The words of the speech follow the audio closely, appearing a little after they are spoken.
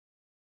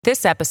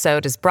This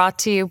episode is brought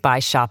to you by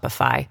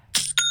Shopify.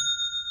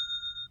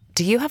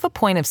 Do you have a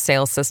point of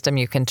sale system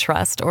you can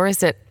trust, or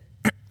is it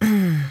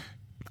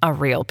a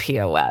real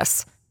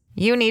POS?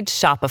 You need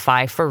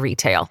Shopify for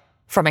retail.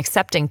 From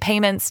accepting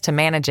payments to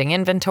managing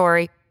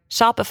inventory,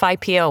 Shopify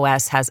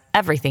POS has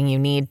everything you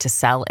need to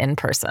sell in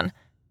person.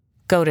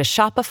 Go to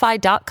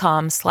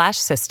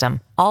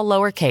shopify.com/system, all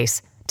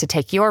lowercase, to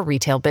take your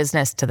retail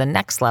business to the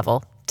next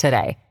level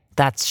today.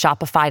 That's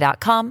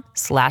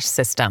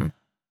shopify.com/system.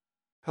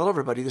 Hello,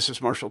 everybody. This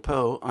is Marshall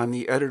Poe. I'm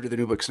the editor of the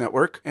New Books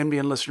Network.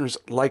 NBN listeners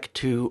like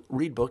to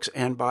read books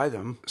and buy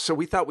them. So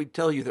we thought we'd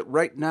tell you that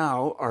right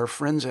now, our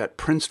friends at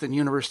Princeton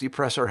University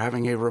Press are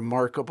having a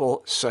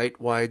remarkable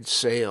site-wide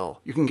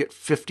sale. You can get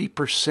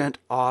 50%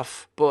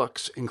 off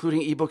books,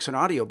 including ebooks and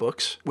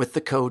audiobooks, with the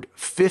code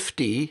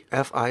 50,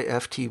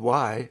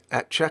 F-I-F-T-Y,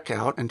 at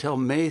checkout until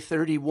May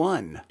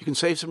 31. You can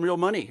save some real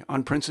money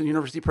on Princeton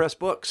University Press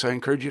books. I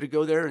encourage you to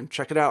go there and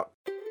check it out.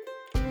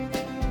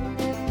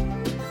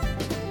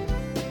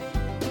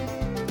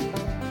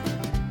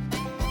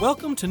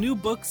 Welcome to New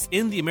Books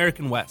in the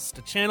American West,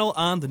 a channel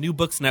on the New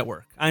Books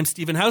Network. I'm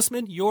Stephen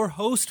Hausman, your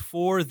host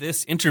for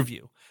this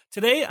interview.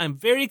 Today, I'm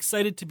very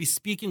excited to be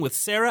speaking with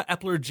Sarah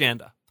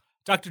Epler-Janda.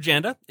 Dr.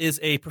 Janda is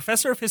a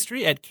professor of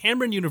history at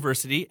Cameron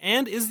University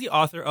and is the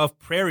author of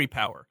Prairie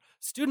Power,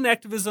 Student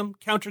Activism,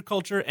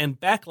 Counterculture, and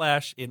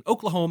Backlash in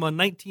Oklahoma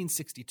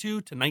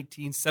 1962 to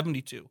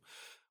 1972,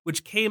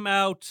 which came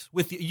out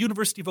with the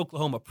University of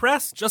Oklahoma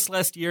Press just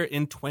last year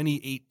in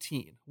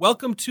 2018.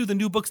 Welcome to the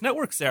New Books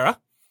Network, Sarah.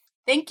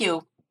 Thank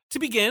you. To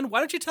begin, why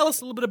don't you tell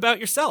us a little bit about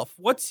yourself?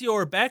 What's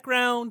your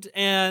background,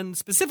 and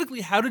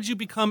specifically, how did you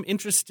become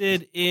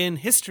interested in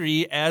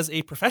history as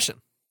a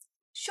profession?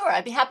 Sure,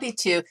 I'd be happy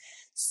to.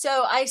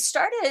 So I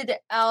started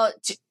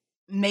out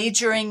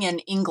majoring in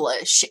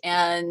English,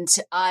 and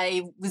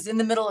I was in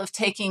the middle of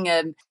taking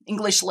an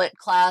English lit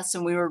class,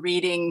 and we were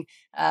reading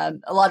a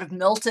lot of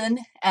Milton.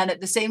 And at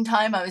the same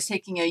time, I was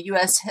taking a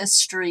U.S.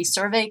 history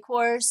survey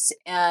course,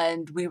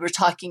 and we were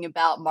talking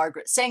about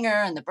Margaret Sanger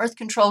and the birth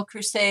control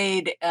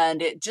crusade.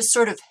 And it just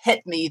sort of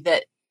hit me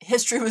that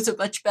history was a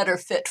much better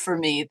fit for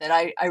me, that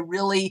I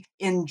really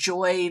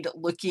enjoyed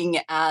looking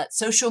at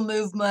social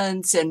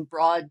movements and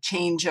broad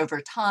change over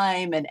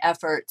time and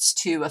efforts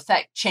to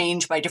affect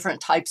change by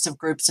different types of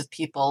groups of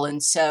people.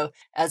 And so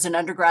as an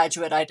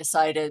undergraduate, I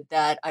decided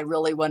that I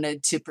really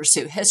wanted to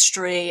pursue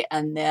history.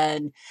 And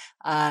then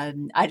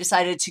I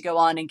decided to go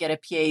on and get a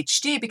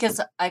PhD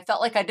because I felt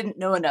like I didn't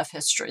know enough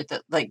history,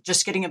 that like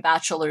just getting a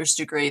bachelor's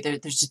degree,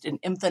 there's just an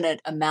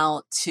infinite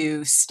amount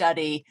to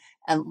study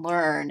and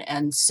learn.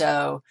 And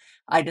so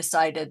I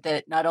decided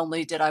that not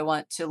only did I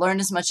want to learn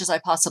as much as I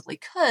possibly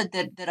could,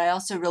 that I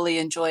also really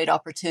enjoyed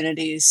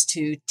opportunities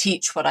to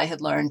teach what I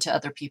had learned to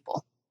other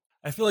people.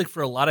 I feel like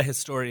for a lot of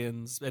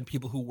historians and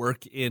people who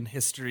work in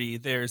history,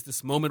 there's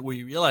this moment where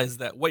you realize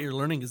that what you're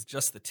learning is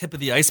just the tip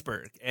of the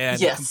iceberg, and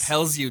Yes. It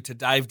compels you to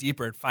dive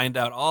deeper and find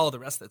out all the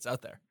rest that's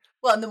out there.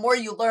 Well, and the more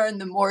you learn,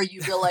 the more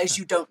you realize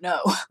you don't know.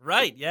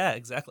 Right. Yeah,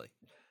 exactly.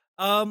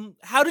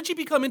 How did you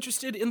become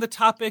interested in the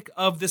topic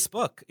of this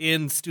book,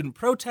 in student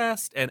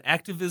protest and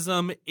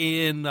activism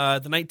in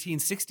the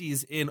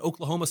 1960s in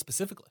Oklahoma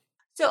specifically?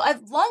 So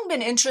I've long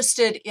been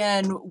interested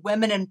in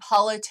women in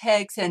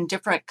politics and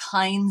different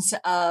kinds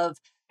of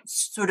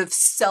sort of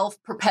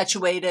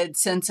self-perpetuated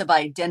sense of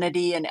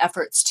identity and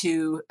efforts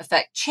to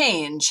affect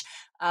change.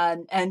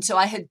 And so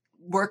I had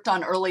worked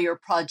on earlier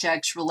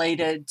projects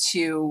related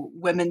to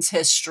women's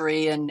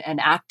history and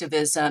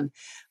activism.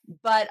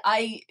 But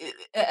I,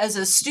 as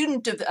a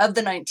student of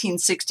the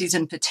 1960s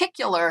in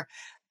particular,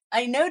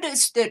 I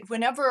noticed that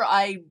whenever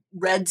I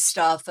read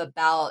stuff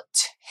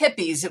about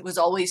hippies, it was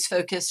always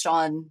focused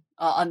on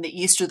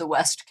the East or the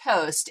West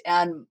Coast.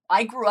 And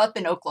I grew up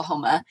in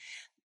Oklahoma,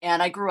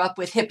 and I grew up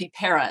with hippie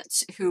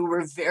parents who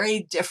were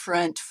very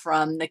different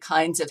from the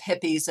kinds of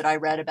hippies that I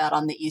read about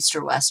on the East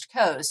or West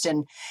Coast.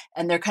 And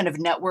their kind of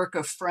network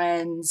of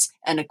friends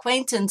and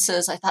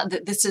acquaintances, I thought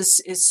that this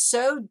is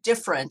so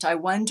different. I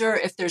wonder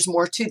if there's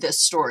more to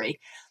this story.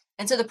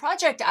 And so the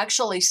project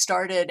actually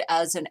started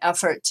as an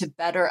effort to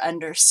better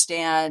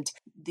understand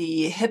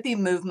the hippie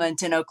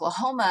movement in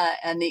Oklahoma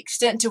and the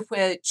extent to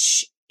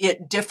which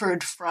it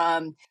differed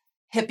from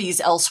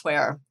hippies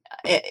elsewhere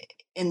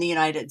in the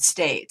United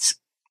States.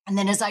 And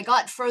then as I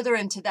got further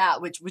into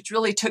that, which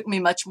really took me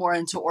much more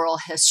into oral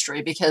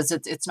history, because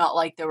it's not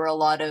like there were a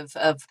lot of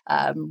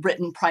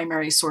written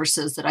primary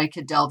sources that I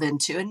could delve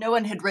into. And no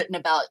one had written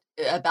about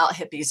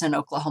hippies in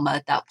Oklahoma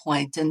at that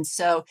point. And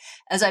so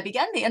as I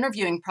began the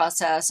interviewing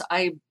process,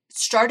 I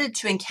started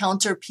to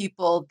encounter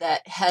people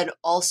that had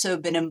also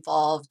been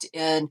involved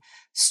in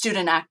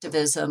student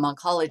activism on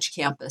college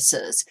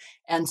campuses.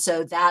 And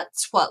so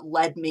that's what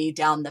led me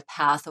down the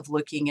path of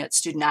looking at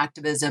student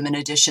activism in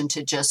addition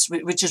to just,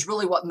 which is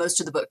really what most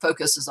of the book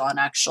focuses on,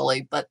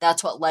 actually. But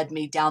that's what led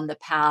me down the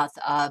path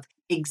of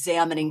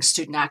examining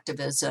student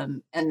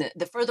activism. And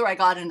the further I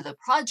got into the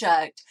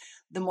project,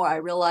 the more I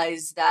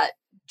realized that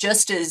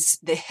just as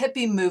the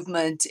hippie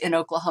movement in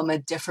Oklahoma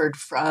differed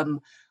from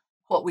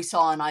what we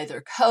saw on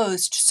either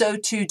coast, so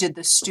too did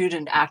the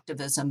student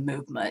activism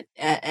movement.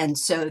 And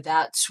so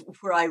that's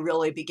where I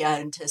really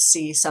began to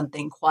see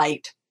something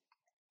quite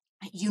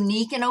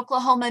unique in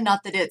Oklahoma.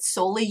 Not that it's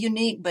solely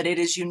unique, but it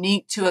is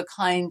unique to a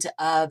kind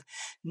of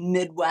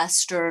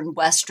Midwestern,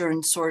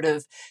 Western sort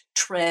of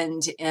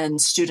trend in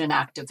student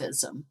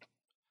activism.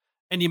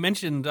 And you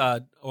mentioned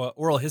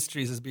oral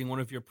histories as being one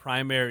of your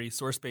primary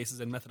source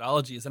bases and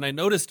methodologies, and I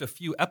noticed a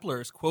few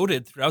Eplers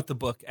quoted throughout the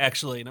book,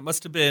 actually, and it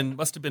must have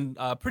been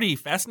pretty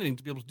fascinating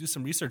to be able to do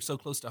some research so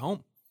close to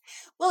home.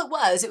 Well,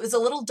 it was a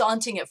little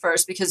daunting at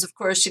first because, of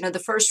course, the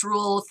first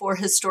rule for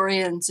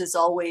historians is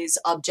always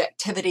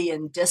objectivity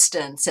and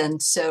distance, and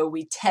so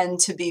we tend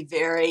to be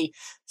very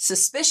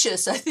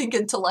suspicious, I think,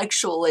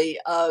 intellectually,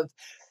 of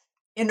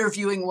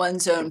interviewing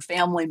one's own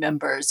family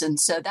members. And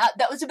so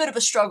that was a bit of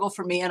a struggle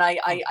for me. And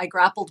I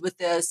grappled with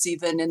this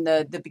even in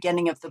the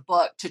beginning of the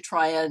book to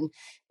try and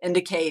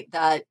indicate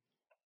that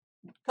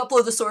a couple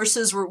of the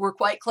sources were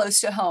quite close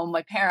to home,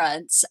 my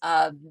parents.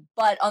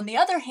 But on the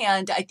other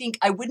hand, I think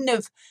I wouldn't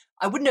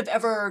have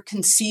ever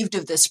conceived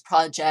of this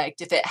project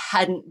if it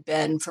hadn't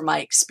been for my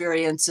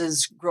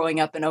experiences growing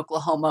up in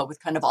Oklahoma with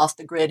kind of off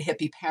the grid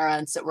hippie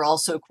parents that were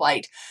also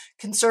quite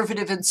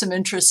conservative in some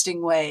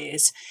interesting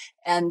ways.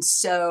 And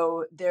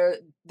so there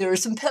are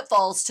some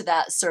pitfalls to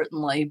that,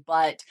 certainly,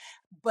 but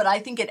I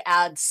think it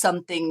adds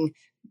something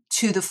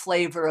to the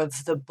flavor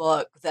of the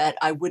book that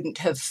I wouldn't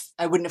have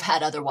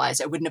had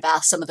otherwise. I wouldn't have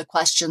asked some of the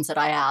questions that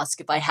I ask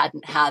if I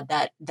hadn't had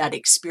that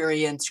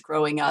experience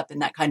growing up in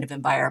that kind of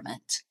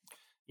environment.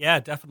 Yeah,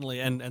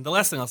 definitely. And the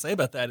last thing I'll say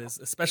about that is,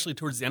 especially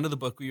towards the end of the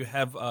book, where you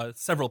have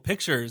several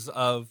pictures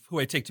of who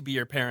I take to be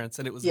your parents.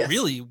 And it was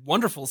really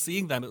wonderful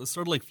seeing them. It was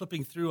sort of like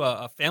flipping through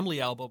a family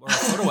album or a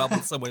photo album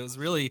in some way. It was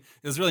really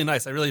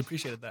nice. I really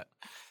appreciated that.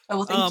 Oh,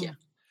 well, thank you.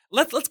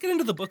 Let's get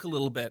into the book a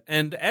little bit.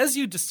 And as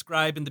you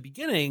describe in the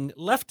beginning,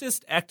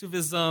 leftist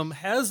activism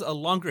has a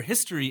longer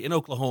history in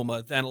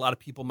Oklahoma than a lot of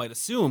people might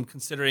assume,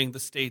 considering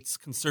the state's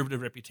conservative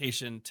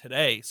reputation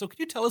today. So could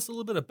you tell us a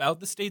little bit about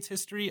the state's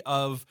history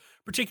of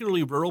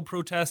particularly rural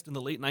protest in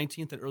the late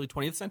 19th and early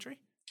 20th century?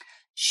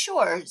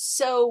 Sure.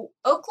 So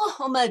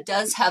Oklahoma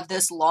does have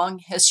this long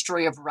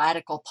history of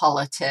radical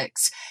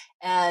politics,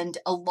 and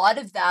a lot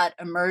of that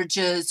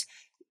emerges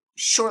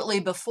shortly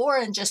before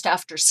and just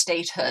after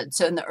statehood.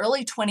 So in the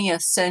early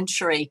 20th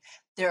century,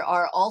 there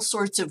are all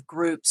sorts of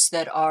groups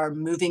that are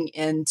moving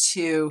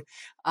into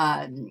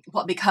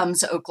what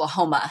becomes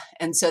Oklahoma.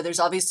 And so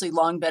there's obviously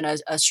long been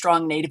a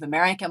strong Native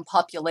American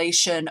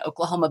population.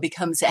 Oklahoma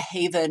becomes a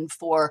haven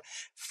for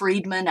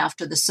freedmen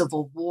after the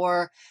Civil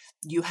War.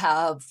 You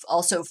have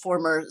also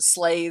former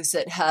slaves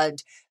that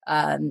had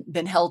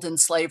been held in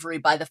slavery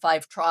by the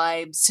Five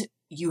Tribes.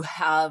 You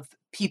have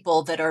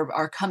people that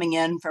are coming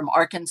in from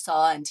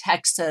Arkansas and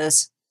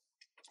Texas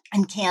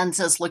and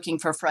Kansas looking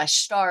for fresh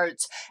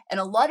starts. And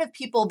a lot of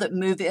people that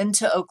move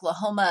into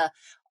Oklahoma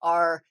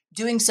are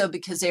doing so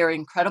because they are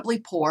incredibly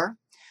poor.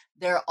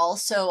 They're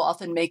also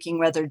often making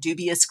rather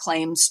dubious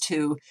claims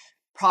to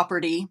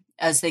property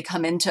as they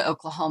come into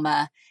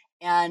Oklahoma.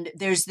 And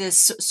there's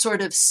this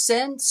sort of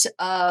sense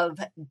of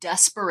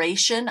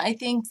desperation, I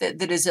think, that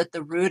is at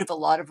the root of a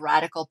lot of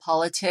radical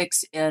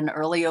politics in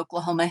early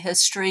Oklahoma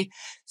history.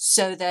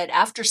 So that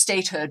after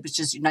statehood, which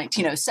is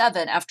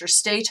 1907, after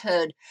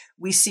statehood,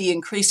 we see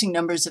increasing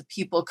numbers of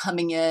people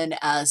coming in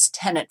as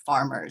tenant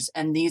farmers.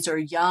 And these are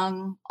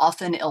young,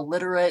 often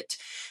illiterate,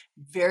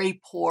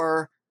 very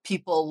poor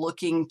people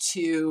looking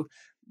to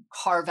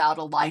carve out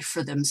a life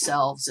for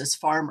themselves as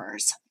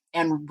farmers.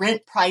 And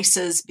rent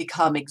prices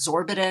become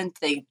exorbitant.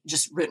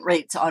 Rent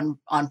rates on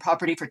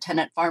property for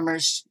tenant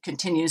farmers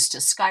continues to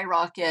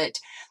skyrocket.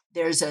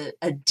 There's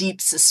a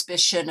deep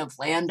suspicion of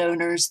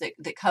landowners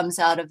that comes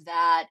out of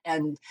that,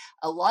 and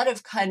a lot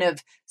of kind of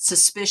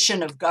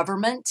suspicion of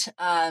government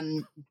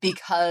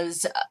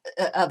because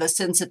of a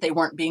sense that they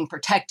weren't being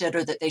protected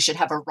or that they should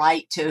have a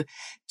right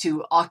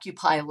to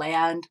occupy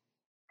land.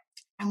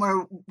 And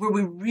where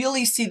we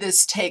really see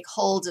this take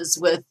hold is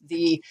with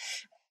the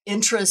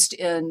interest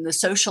in the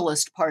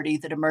Socialist Party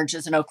that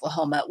emerges in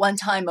Oklahoma. At one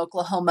time,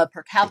 Oklahoma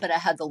per capita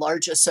had the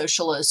largest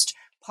Socialist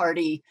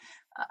Party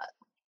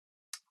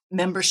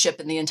membership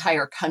in the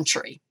entire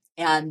country.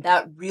 And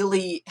that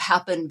really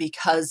happened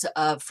because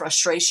of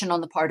frustration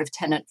on the part of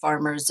tenant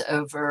farmers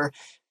over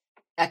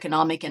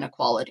economic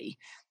inequality.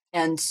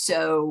 And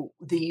so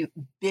the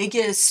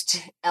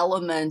biggest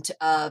element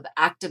of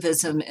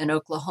activism in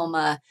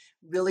Oklahoma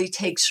really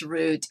takes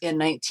root in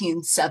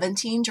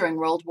 1917 during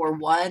World War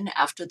I,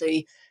 after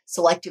the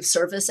Selective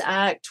Service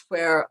Act,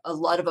 where a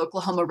lot of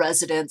Oklahoma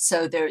residents,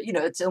 so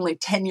it's only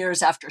 10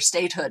 years after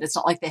statehood. It's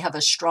not like they have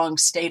a strong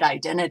state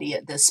identity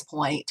at this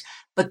point,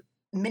 but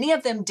many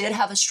of them did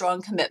have a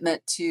strong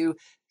commitment to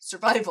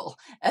survival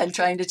and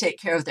trying to take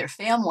care of their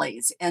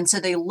families. And so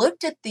they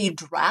looked at the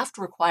draft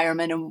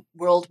requirement in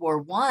World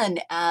War I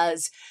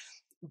as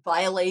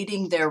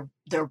violating their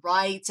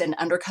rights and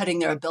undercutting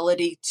their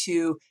ability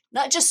to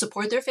not just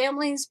support their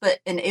families, but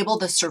enable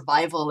the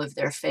survival of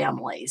their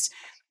families.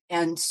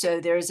 And so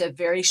there's a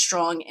very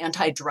strong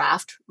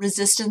anti-draft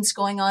resistance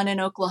going on in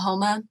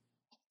Oklahoma,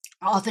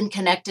 often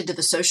connected to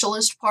the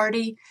Socialist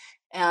Party.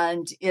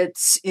 And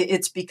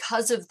it's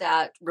because of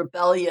that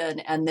rebellion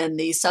and then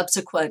the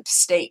subsequent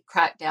state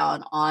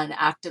crackdown on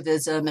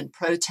activism and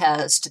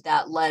protest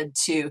that led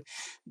to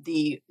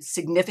the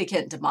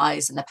significant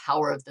demise in the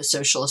power of the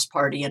Socialist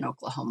Party in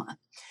Oklahoma.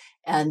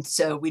 And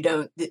so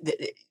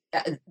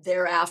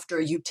thereafter,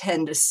 you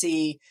tend to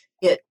see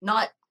it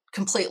not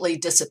completely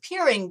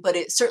disappearing, but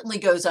it certainly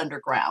goes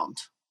underground.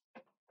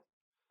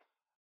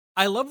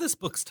 I love this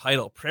book's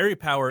title. Prairie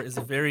Power is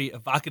a very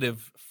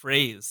evocative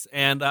phrase.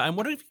 And I'm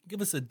wondering if you can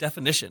give us a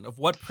definition of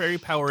what prairie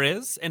power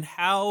is and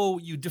how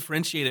you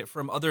differentiate it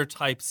from other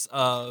types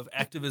of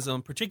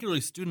activism,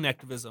 particularly student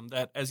activism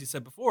that, as you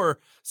said before,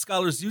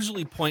 scholars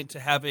usually point to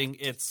having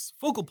its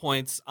focal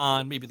points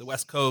on maybe the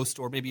West Coast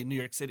or maybe in New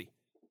York City.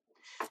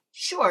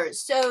 Sure.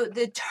 So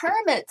the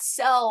term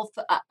itself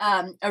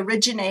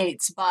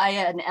originates by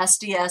an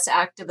SDS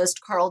activist,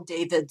 Carl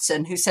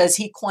Davidson, who says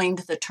he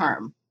coined the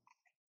term.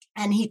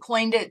 And he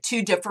coined it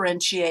to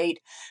differentiate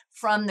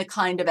from the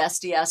kind of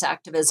SDS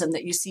activism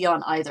that you see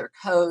on either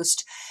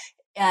coast.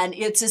 And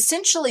it's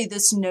essentially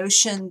this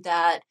notion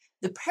that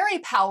the Prairie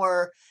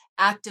Power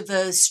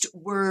activists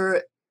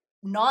were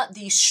not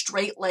the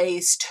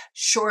straight-laced,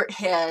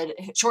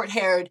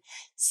 short-haired,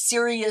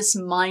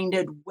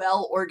 serious-minded,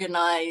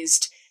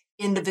 well-organized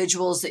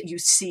individuals that you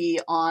see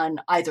on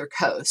either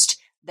coast.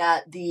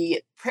 That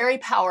the Prairie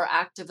Power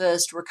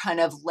activists were kind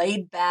of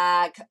laid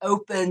back,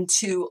 open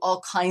to all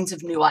kinds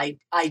of new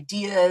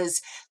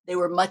ideas. They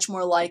were much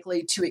more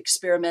likely to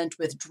experiment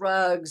with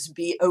drugs,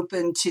 be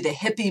open to the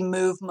hippie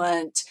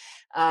movement,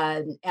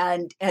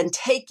 and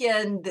take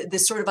in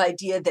this sort of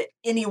idea that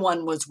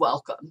anyone was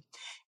welcome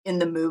in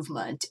the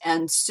movement.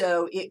 And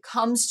so it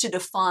comes to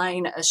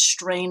define a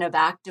strain of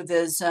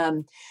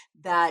activism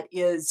that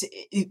is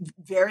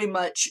very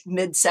much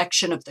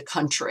midsection of the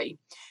country.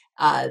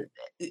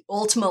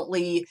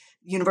 Ultimately,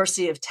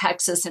 University of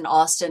Texas in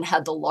Austin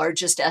had the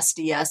largest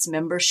SDS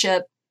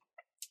membership,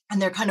 and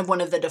they're kind of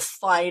one of the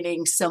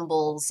defining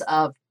symbols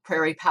of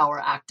Prairie Power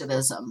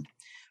activism.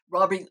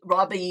 Robbie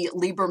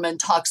Lieberman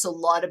talks a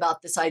lot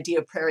about this idea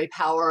of Prairie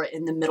Power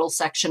in the middle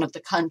section of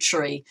the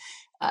country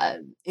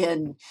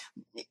in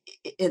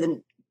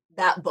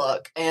that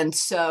book. And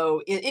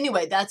so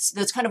anyway, that's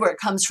kind of where it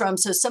comes from.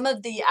 So some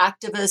of the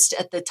activists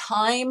at the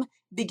time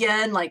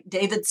like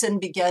Davidson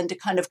began to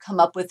kind of come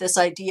up with this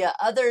idea.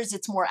 Others,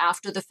 it's more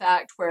after the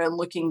fact, where I'm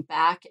looking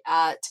back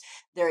at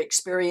their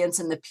experience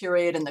in the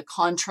period and the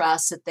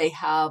contrast that they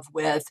have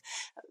with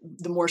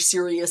the more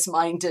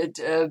serious-minded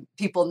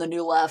people in the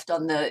New Left,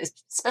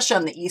 especially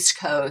on the East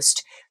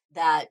Coast,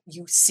 that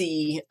you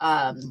see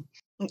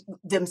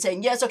them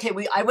saying, yes, okay,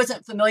 I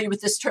wasn't familiar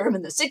with this term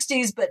in the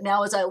 60s, but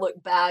now as I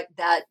look back,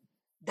 that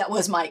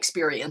was my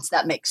experience.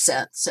 That makes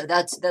sense. So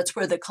that's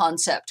where the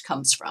concept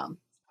comes from.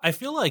 I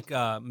feel like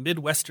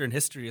Midwestern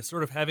history is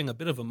sort of having a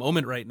bit of a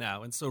moment right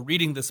now. And so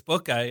reading this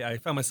book, I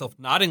found myself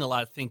nodding a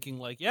lot, thinking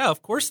like, yeah,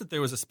 of course that there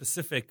was a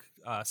specific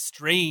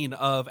strain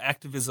of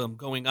activism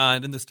going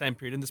on in this time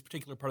period, in this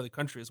particular part of the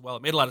country as well.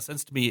 It made a lot of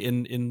sense to me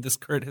in this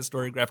current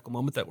historiographical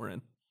moment that we're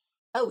in.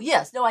 Oh,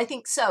 yes. No, I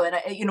think so. And,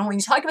 when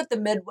you talk about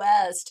the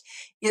Midwest,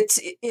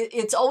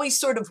 it's always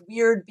sort of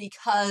weird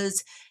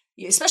because,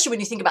 especially when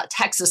you think about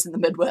Texas in the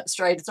Midwest,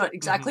 right? It's not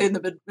exactly in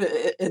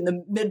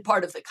the mid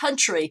part of the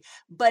country,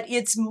 but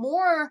it's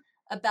more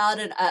about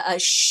a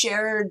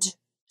shared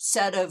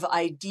set of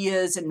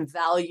ideas and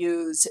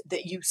values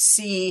that you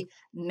see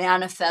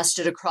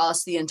manifested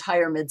across the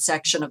entire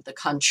midsection of the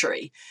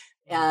country.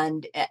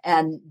 And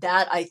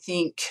that, I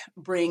think,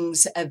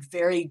 brings a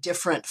very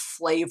different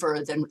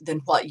flavor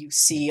than what you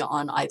see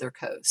on either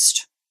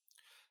coast.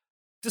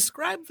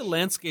 Describe the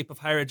landscape of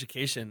higher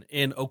education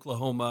in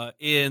Oklahoma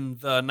in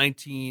the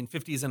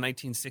 1950s and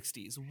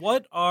 1960s.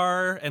 What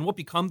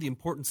become the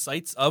important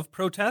sites of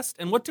protest,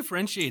 and what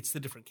differentiates the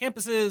different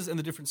campuses and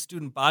the different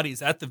student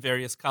bodies at the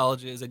various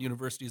colleges and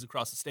universities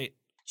across the state?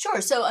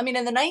 Sure. So,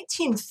 in the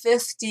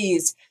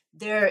 1950s,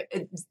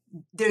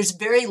 there's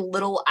very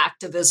little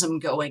activism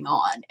going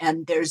on.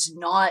 And there's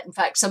not, in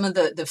fact, some of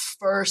the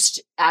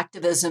first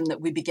activism that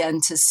we begin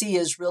to see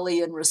is really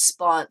in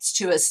response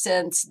to a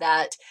sense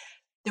that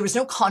there was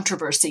no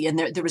controversy and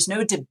there was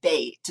no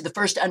debate. The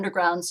first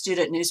underground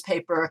student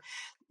newspaper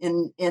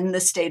in the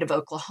state of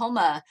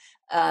Oklahoma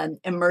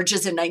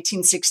emerges in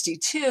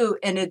 1962,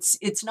 and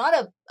it's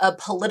not a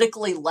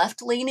politically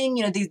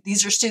left-leaning.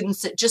 These are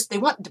students that they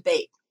want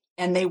debate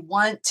and they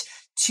want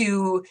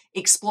to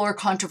explore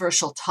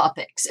controversial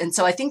topics. And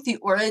so I think the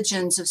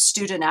origins of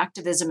student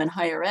activism in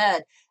higher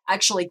ed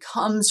actually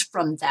comes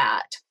from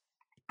that.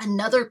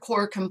 Another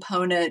core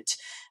component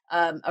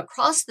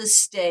across the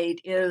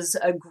state is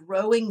a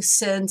growing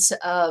sense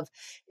of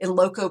in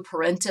loco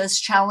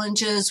parentis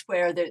challenges,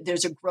 where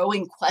there's a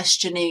growing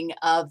questioning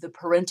of the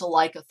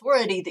parental-like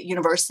authority that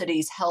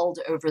universities held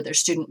over their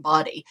student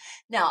body.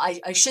 Now,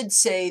 I should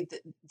say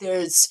that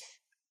there's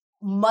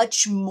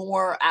much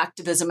more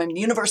activism. I mean,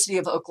 the University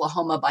of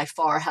Oklahoma by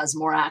far has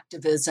more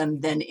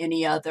activism than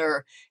any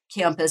other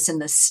campus in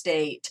the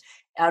state.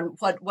 And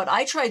what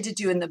I tried to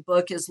do in the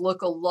book is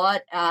look a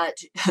lot at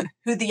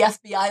who the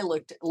FBI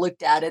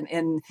looked at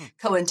in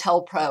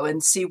COINTELPRO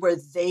and see where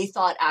they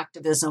thought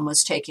activism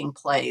was taking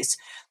place.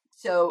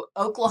 So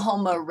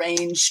Oklahoma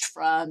ranged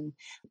from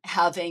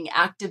having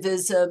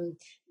activism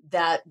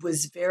that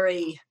was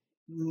very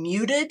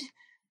muted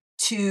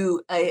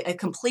to a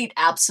complete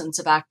absence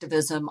of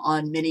activism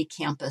on many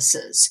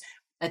campuses.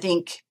 I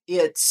think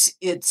it's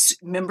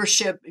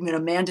membership,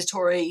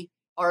 mandatory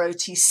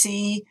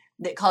ROTC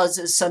that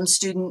causes some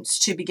students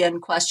to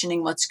begin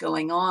questioning what's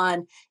going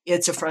on.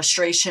 It's a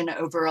frustration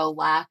over a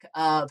lack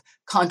of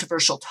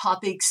controversial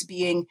topics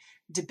being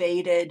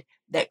debated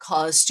that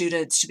cause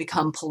students to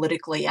become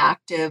politically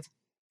active.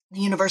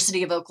 The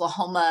University of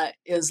Oklahoma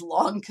is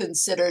long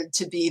considered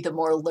to be the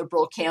more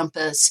liberal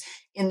campus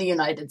in the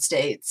United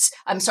States.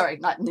 I'm sorry,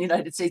 not in the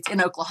United States, in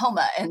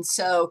Oklahoma. And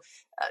so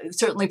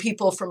certainly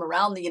people from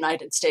around the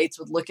United States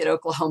would look at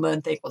Oklahoma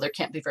and think, well, there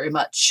can't be very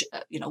much,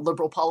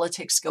 liberal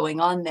politics going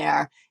on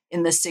there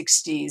in the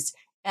 60s.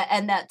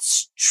 And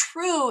that's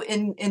true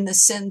in the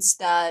sense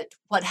that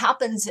what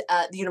happens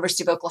at the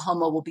University of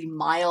Oklahoma will be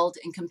mild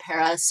in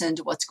comparison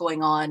to what's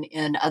going on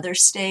in other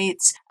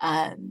states.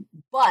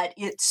 But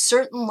it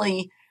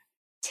certainly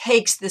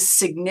takes this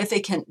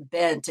significant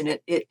bent, and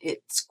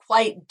it's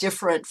quite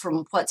different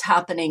from what's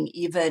happening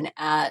even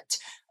at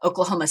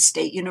Oklahoma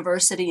State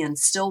University in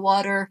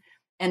Stillwater.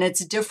 And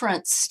it's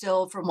different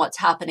still from what's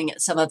happening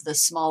at some of the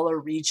smaller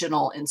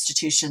regional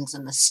institutions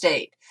in the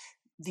state.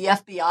 The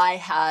FBI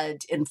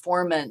had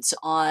informants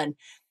on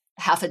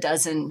half a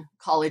dozen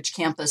college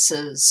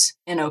campuses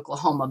in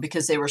Oklahoma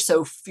because they were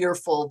so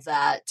fearful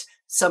that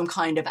some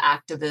kind of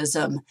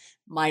activism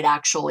might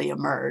actually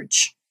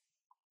emerge.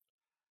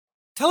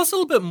 Tell us a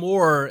little bit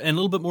more and a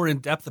little bit more in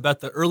depth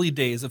about the early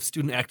days of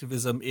student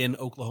activism in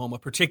Oklahoma,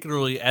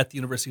 particularly at the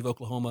University of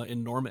Oklahoma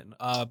in Norman.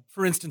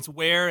 For instance,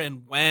 where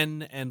and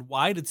when and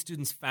why did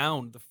students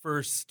found the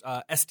first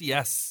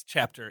SDS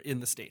chapter in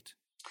the state?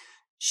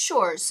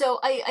 Sure. So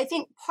I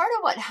think part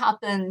of what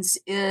happens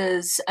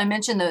is I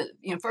mentioned the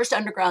first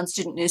underground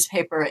student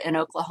newspaper in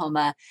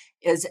Oklahoma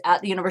is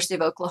at the University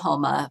of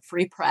Oklahoma,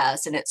 Free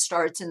Press, and it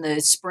starts in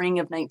the spring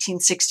of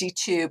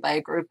 1962 by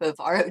a group of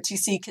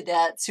ROTC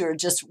cadets who are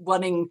just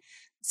wanting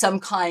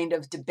some kind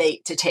of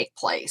debate to take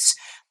place.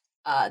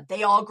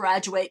 They all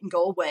graduate and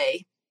go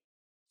away.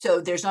 So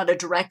there's not a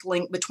direct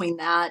link between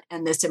that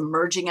and this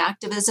emerging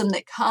activism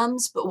that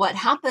comes. But what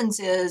happens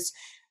is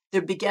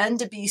there began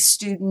to be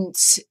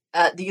students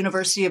at the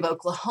University of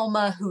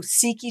Oklahoma who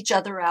seek each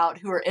other out,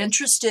 who are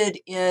interested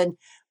in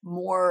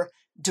more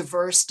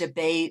diverse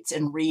debates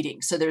and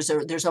reading. So there's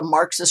a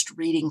Marxist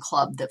reading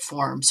club that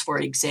forms, for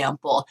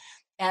example.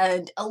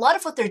 And a lot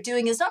of what they're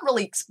doing is not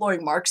really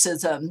exploring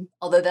Marxism,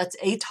 although that's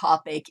a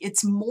topic.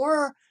 It's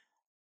more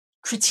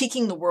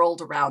critiquing the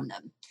world around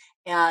them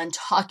and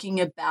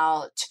talking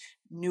about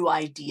new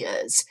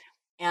ideas.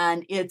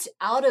 And it's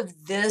out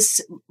of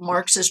this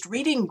Marxist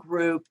reading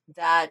group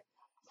that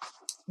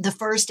the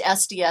first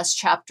SDS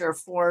chapter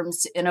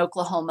forms in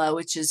Oklahoma,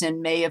 which is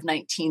in May of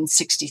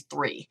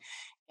 1963.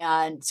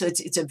 And so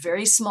it's a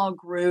very small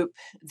group.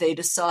 They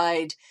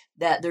decide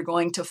that they're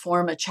going to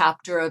form a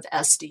chapter of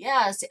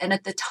SDS. And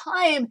at the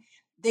time,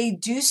 they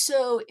do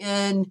so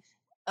in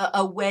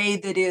a way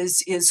that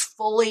is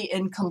fully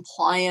in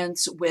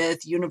compliance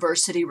with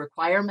university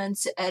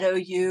requirements at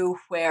OU,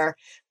 where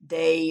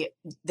they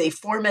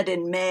form it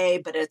in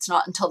May, but it's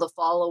not until the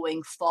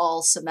following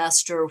fall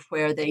semester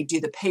where they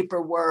do the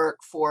paperwork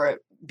for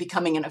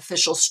becoming an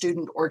official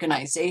student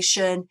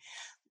organization.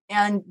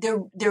 And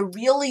they're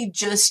really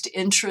just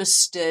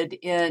interested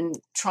in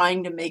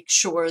trying to make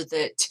sure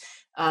that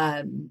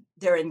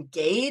they're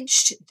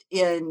engaged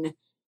in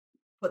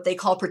what they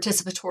call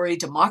participatory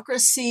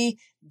democracy,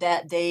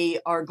 that they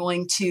are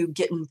going to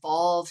get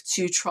involved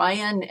to try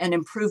and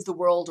improve the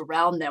world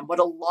around them. What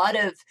a lot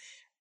of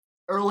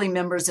early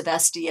members of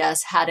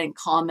SDS had in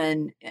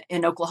common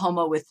in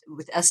Oklahoma with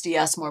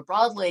SDS more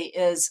broadly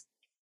is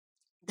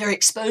their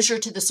exposure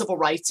to the civil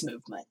rights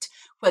movement,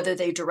 whether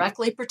they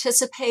directly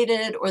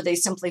participated or they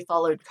simply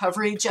followed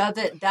coverage of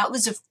it. That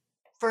was a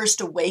first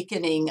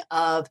awakening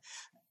of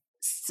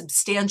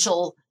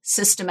substantial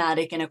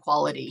systematic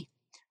inequality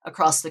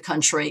across the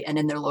country and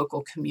in their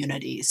local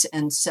communities.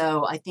 And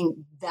so I think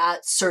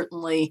that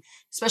certainly,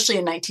 especially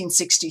in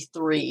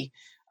 1963,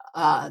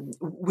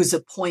 was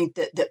a point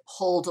that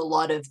pulled a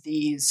lot of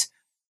these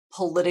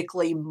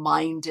politically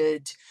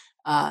minded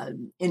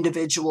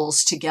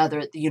individuals together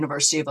at the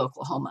University of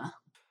Oklahoma.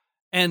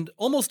 And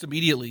almost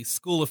immediately,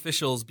 school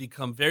officials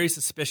become very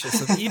suspicious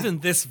of even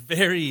this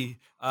very,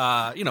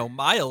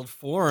 mild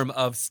form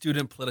of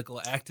student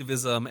political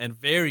activism and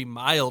very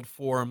mild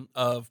form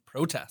of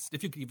protest,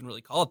 if you could even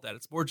really call it that.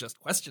 It's more just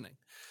questioning.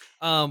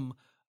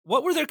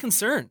 What were their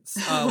concerns?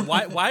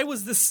 Why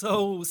was this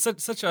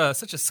such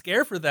a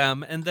scare for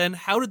them? And then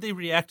how did they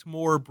react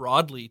more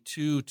broadly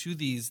to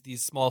these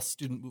small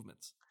student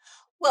movements?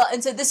 Well,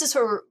 and so this is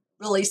where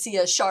really see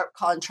a sharp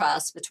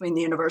contrast between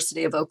the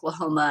University of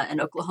Oklahoma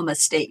and Oklahoma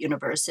State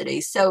University.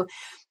 So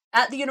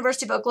at the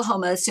University of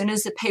Oklahoma, as soon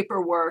as the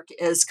paperwork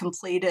is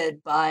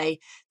completed by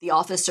the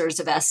officers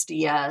of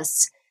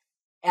SDS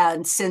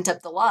and sent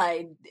up the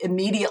line,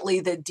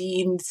 immediately the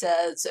dean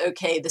says,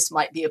 okay, this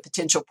might be a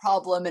potential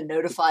problem, and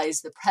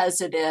notifies the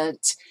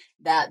president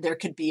that there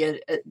could be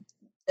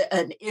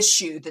an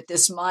issue, that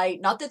this might,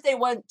 not that they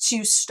want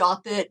to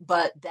stop it,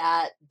 but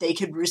that they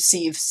could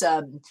receive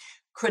some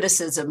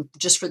criticism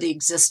just for the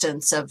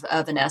existence of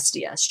an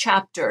SDS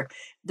chapter.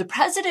 The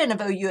president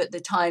of OU at the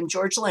time,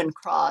 George Lynn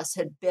Cross,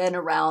 had been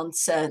around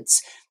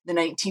since the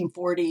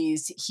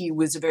 1940s. He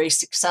was a very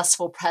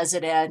successful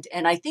president.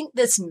 And I think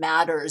this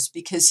matters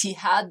because he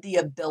had the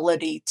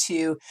ability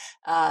to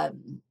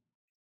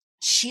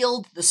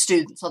shield the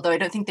students, although I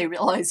don't think they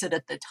realized it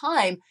at the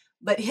time.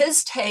 But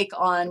his take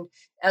on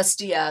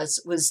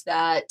SDS was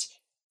that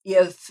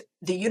if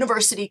the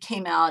university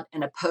came out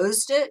and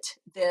opposed it,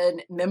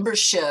 then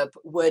membership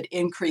would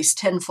increase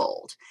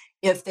tenfold.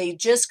 If they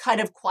just kind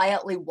of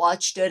quietly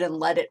watched it and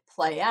let it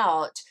play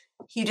out,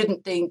 he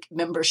didn't think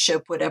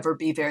membership would ever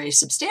be very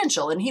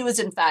substantial. And he was,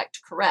 in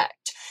fact,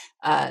 correct.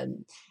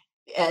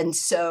 And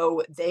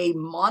so they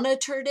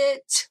monitored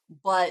it,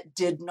 but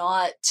did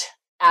not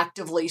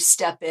actively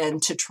step in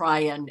to try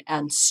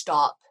and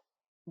stop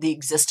the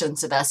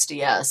existence of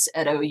SDS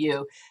at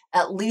OU,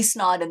 at least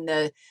not in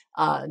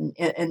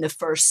the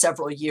first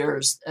several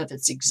years of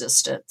its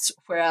existence.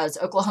 Whereas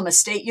Oklahoma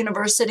State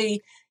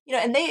University,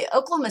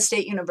 Oklahoma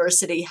State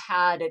University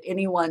had at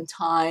any one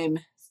time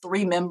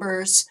 3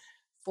 members,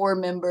 4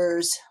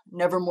 members,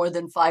 never more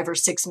than 5 or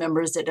 6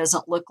 members, it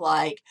doesn't look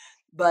like.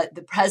 But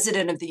the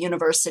president of the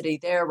university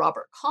there,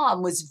 Robert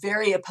Kalm, was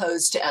very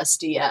opposed to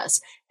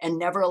SDS and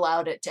never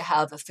allowed it to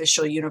have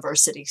official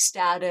university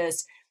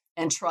status,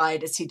 and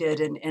tried, as he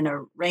did in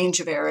a range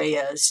of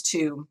areas,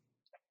 to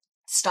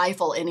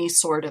stifle any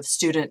sort of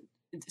student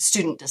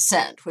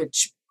dissent,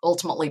 which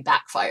ultimately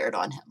backfired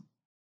on him.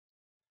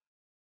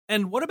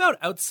 And what about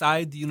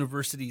outside the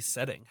university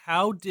setting?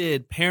 How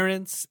did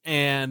parents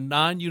and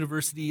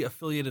non-university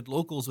affiliated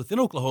locals within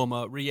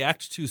Oklahoma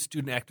react to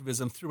student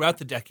activism throughout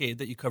the decade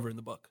that you cover in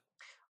the book?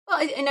 Well,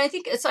 and I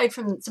think aside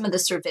from some of the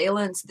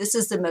surveillance, this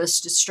is the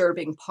most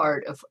disturbing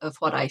part of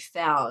what I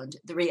found.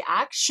 The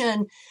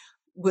reaction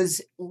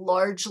was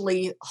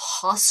largely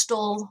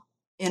hostile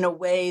in a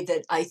way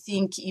that I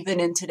think even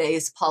in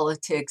today's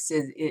politics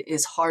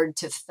is hard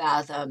to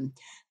fathom.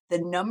 The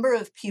number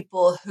of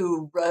people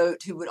who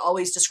would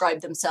always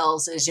describe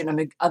themselves as,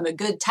 I'm a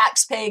good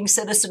tax-paying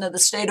citizen of the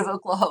state of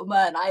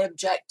Oklahoma, and I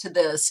object to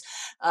this,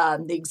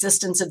 the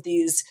existence of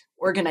these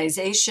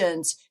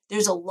organizations.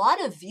 There's a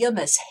lot of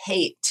vehement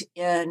hate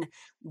in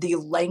the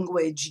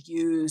language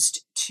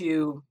used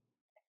to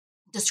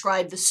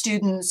describe the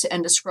students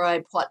and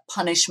describe what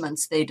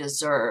punishments they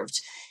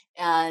deserved.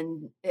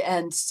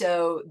 And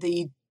so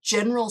the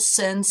general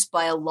sense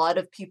by a lot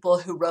of people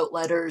who wrote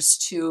letters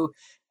to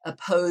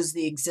oppose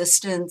the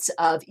existence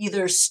of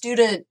either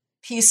student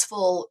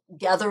peaceful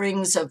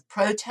gatherings of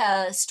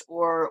protest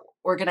or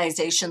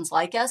organizations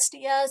like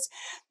SDS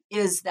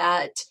is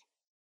that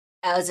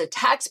as a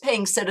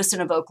tax-paying citizen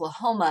of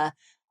Oklahoma,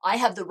 I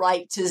have the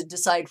right to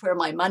decide where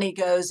my money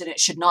goes, and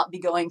it should not be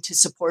going to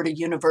support a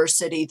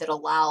university that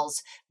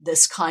allows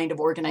this kind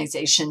of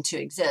organization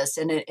to exist.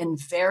 And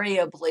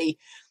invariably,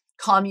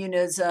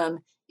 communism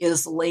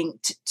is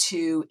linked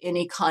to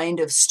any kind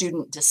of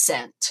student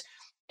dissent.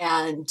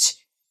 And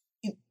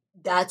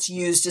that's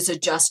used as a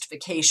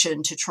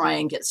justification to try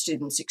and get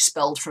students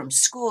expelled from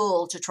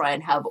school, to try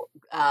and have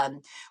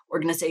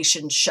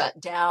organizations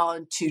shut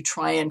down, to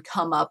try and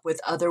come up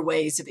with other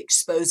ways of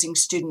exposing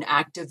student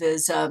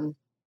activism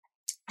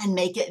and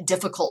make it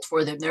difficult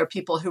for them. There are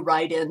people who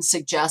write in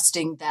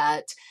suggesting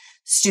that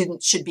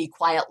students should be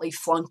quietly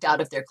flunked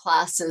out of their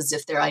classes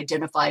if they're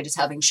identified as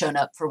having shown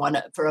up for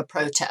a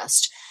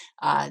protest.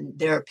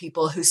 There are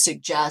people who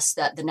suggest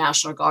that the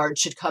National Guard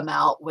should come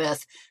out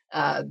with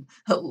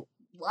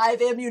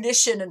live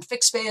ammunition and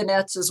fixed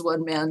bayonets, as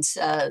one man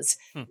says,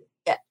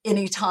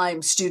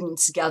 anytime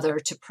students gather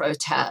to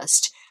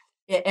protest.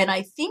 And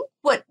I think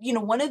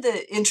one of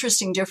the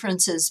interesting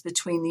differences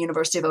between the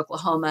University of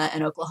Oklahoma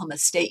and Oklahoma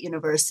State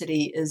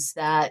University is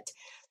that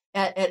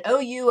at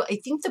OU, I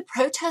think the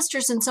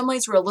protesters in some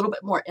ways were a little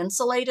bit more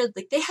insulated.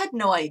 Like, they had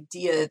no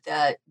idea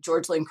that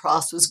George Lynn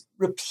Cross was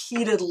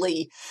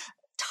repeatedly,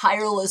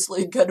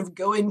 tirelessly kind of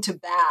going to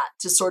bat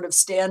to sort of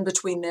stand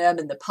between them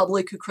and the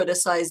public who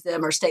criticized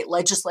them, or state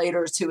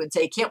legislators who would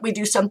say, can't we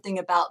do something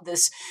about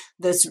this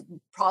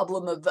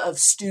problem of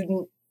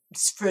student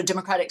for a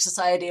democratic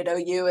society at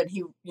OU? And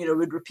he,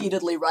 would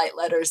repeatedly write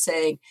letters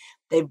saying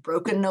they've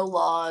broken no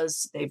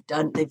laws, they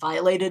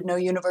violated no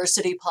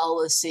university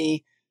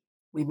policy.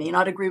 We may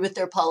not agree with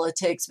their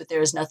politics, but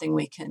there is nothing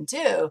we can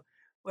do.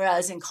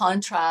 Whereas in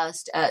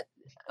contrast, at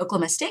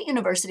Oklahoma State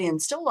University in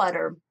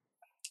Stillwater,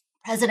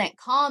 President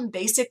Kalm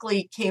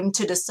basically came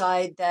to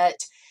decide that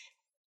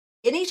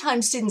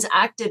anytime students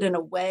acted in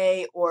a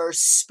way or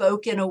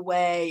spoke in a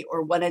way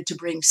or wanted to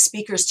bring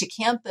speakers to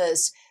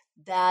campus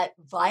that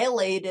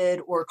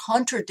violated or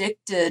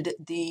contradicted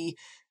the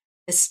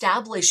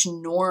established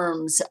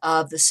norms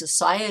of the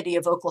society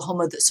of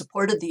Oklahoma that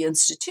supported the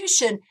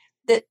institution,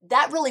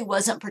 that really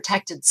wasn't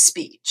protected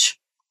speech.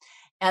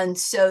 And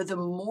so the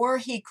more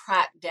he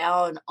cracked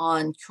down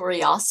on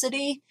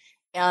curiosity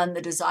and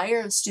the desire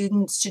of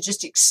students to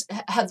just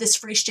have this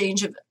free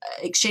exchange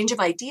of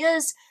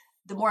ideas,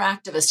 the more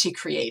activists he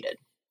created.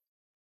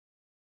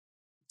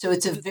 So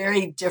it's a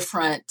very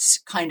different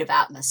kind of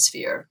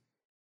atmosphere.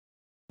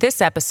 This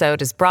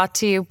episode is brought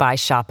to you by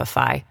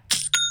Shopify.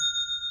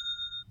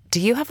 Do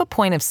you have a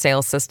point of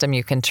sale system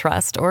you can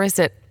trust, or is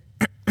it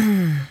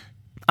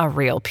a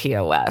real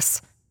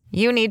POS?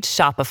 You need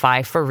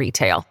Shopify for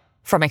retail.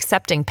 From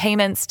accepting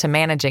payments to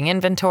managing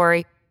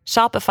inventory,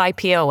 Shopify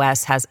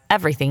POS has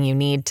everything you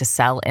need to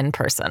sell in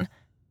person.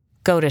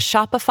 Go to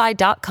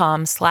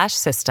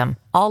shopify.com/system,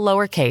 all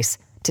lowercase,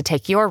 to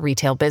take your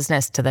retail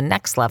business to the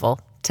next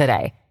level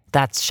today.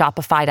 That's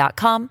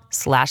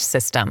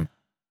shopify.com/system.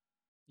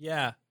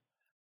 Yeah.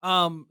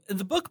 And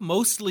the book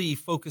mostly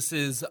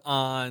focuses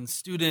on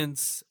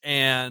students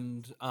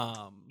and,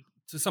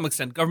 to some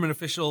extent, government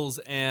officials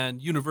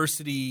and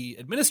university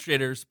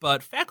administrators,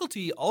 but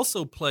faculty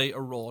also play a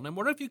role. And I'm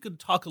wondering if you could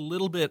talk a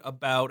little bit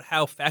about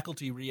how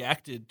faculty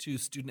reacted to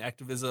student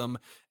activism,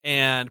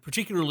 and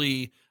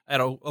particularly at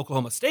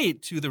Oklahoma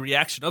State, to the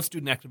reaction of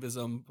student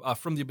activism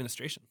from the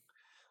administration.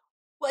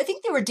 Well, I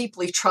think they were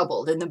deeply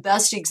troubled. And the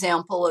best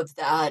example of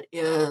that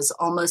is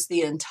almost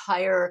the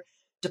entire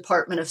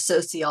Department of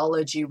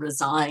Sociology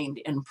resigned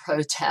in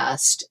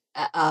protest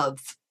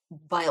of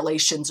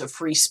violations of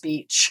free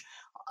speech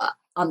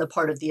on the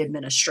part of the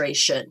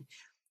administration.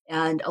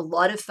 And a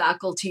lot of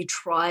faculty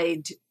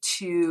tried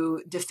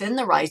to defend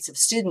the rights of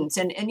students.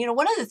 And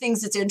one of the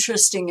things that's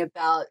interesting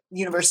about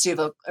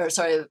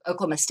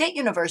Oklahoma State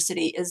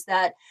University is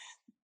that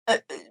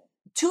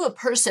to a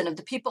person, of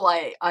the people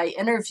I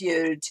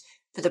interviewed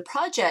for the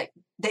project,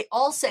 they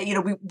all say,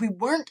 we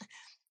weren't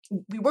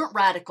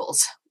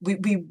radicals. We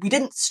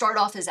didn't start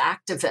off as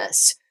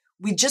activists.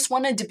 We just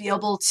wanted to be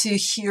able to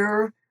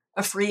hear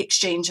a free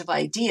exchange of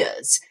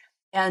ideas.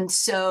 And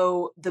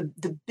so the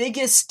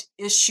biggest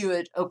issue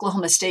at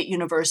Oklahoma State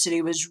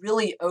University was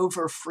really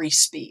over free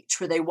speech,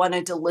 where they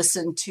wanted to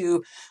listen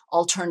to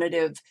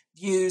alternative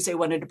views. They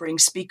wanted to bring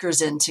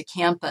speakers into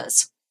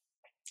campus.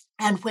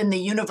 And when the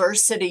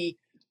university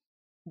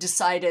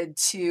decided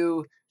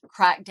to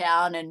crack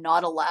down and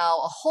not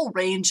allow a whole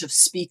range of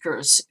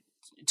speakers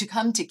to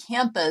come to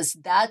campus,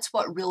 that's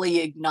what really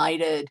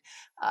ignited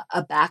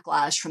a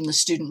backlash from the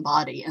student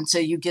body. And so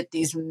you get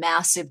these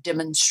massive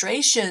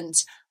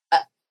demonstrations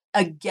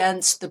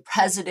against the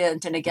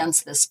president and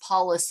against this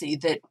policy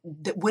that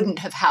wouldn't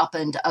have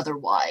happened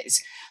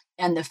otherwise.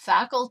 And the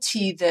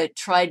faculty that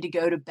tried to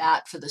go to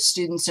bat for the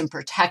students and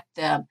protect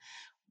them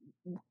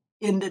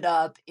ended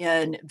up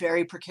in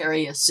very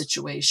precarious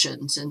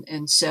situations.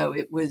 And so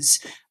it was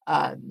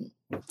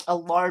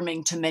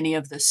alarming to many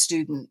of the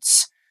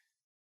students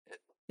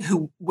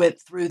who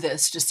went through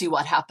this to see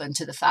what happened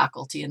to the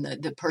faculty and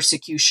the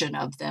persecution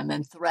of them,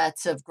 and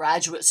threats of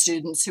graduate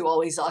students who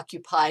always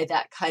occupy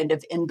that kind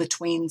of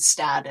in-between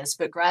status.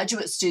 But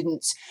graduate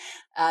students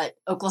at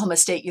Oklahoma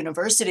State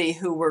University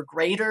who were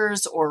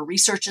graders or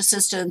research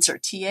assistants or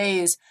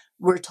TAs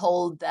were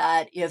told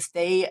that if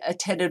they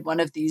attended one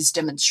of these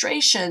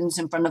demonstrations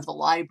in front of the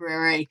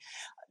library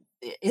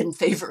in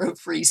favor of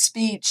free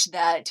speech,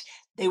 that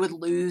they would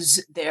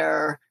lose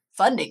their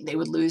funding. They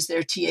would lose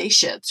their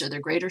TA-ships or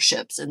their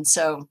graderships. And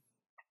so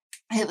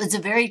it was a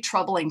very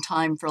troubling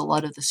time for a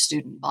lot of the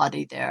student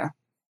body there.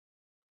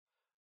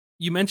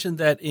 You mentioned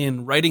that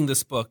in writing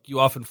this book, you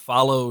often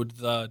followed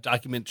the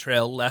document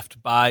trail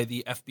left by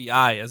the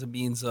FBI as a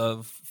means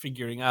of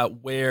figuring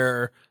out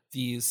where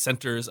these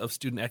centers of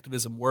student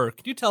activism were.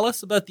 Can you tell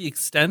us about the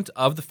extent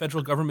of the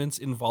federal government's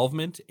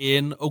involvement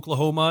in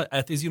Oklahoma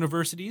at these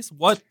universities?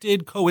 What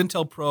did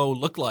COINTELPRO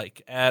look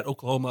like at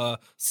Oklahoma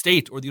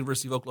State or the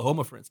University of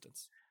Oklahoma, for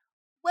instance?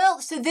 Well,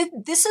 so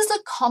this is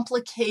a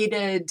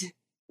complicated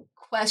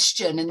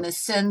question in the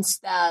sense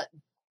that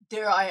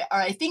there are,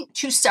 I think,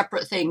 two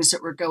separate things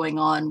that were going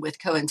on with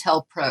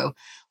COINTELPRO.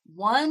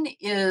 One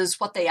is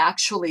what they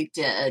actually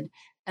did,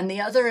 and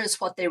the other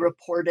is what they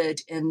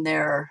reported in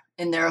their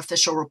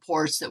official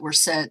reports that were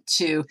sent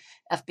to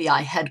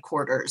FBI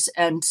headquarters.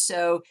 And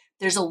so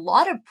there's a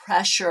lot of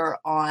pressure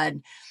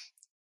on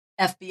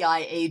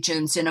FBI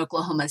agents in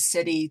Oklahoma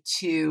City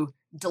to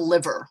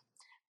deliver.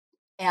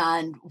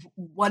 And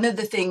one of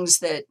the things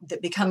that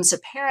becomes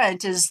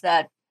apparent is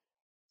that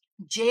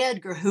J.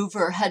 Edgar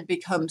Hoover had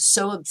become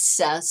so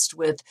obsessed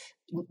with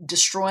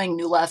destroying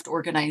New Left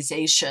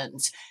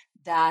organizations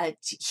that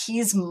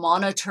he's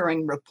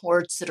monitoring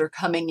reports that are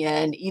coming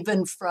in,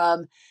 even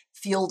from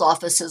field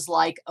offices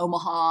like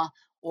Omaha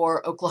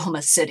or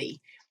Oklahoma City.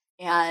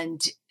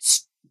 And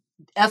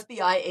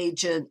FBI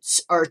agents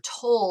are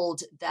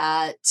told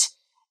that,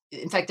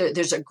 in fact,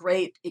 there's a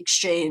great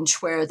exchange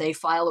where they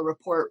file a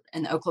report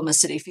in the Oklahoma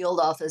City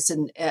field office,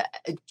 and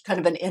kind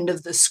of an end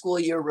of the school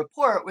year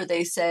report where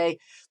they say,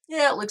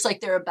 Yeah, it looks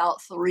like there are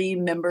about 3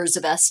 members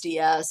of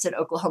SDS at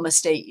Oklahoma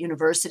State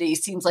University.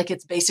 Seems like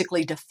it's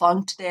basically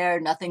defunct there.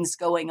 Nothing's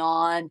going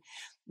on.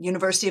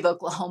 University of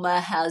Oklahoma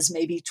has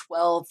maybe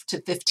 12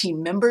 to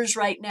 15 members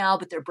right now,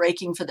 but they're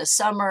breaking for the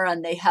summer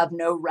and they have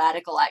no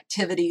radical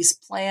activities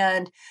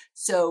planned.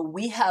 So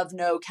we have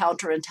no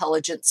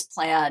counterintelligence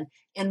plan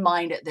in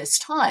mind at this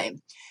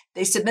time.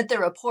 They submit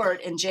their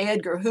report, and J.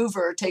 Edgar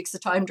Hoover takes the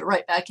time to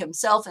write back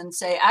himself and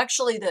say,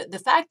 actually,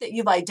 the fact that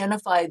you've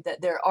identified that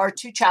there are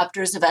 2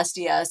 chapters of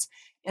SDS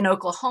in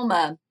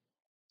Oklahoma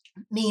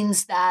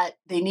means that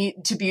they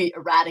need to be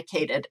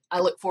eradicated. I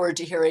look forward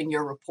to hearing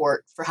your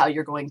report for how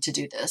you're going to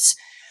do this.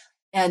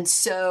 And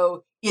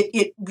so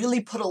it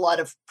really put a lot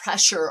of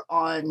pressure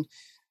on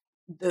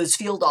those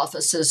field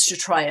offices to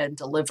try and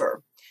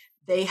deliver.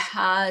 They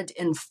had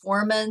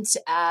informants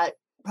at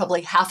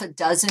probably half a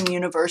dozen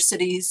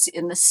universities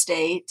in the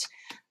state,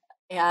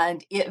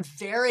 and it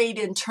varied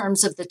in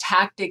terms of the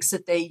tactics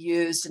that they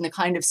used and the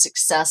kind of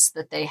success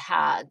that they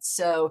had.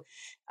 So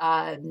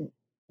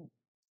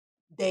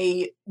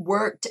they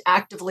worked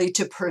actively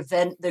to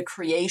prevent the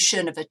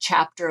creation of a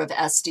chapter of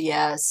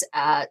SDS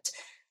at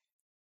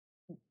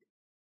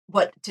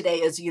what today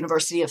is the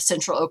University of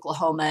Central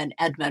Oklahoma in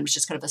Edmond, which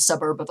is kind of a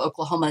suburb of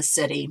Oklahoma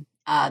City.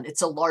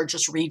 It's the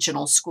largest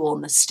regional school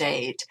in the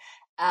state.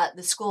 At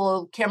the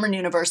school, Cameron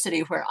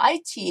University, where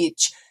I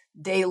teach,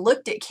 they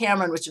looked at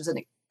Cameron, which was an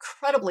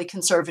incredibly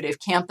conservative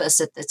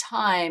campus at the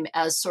time,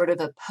 as sort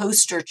of a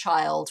poster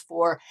child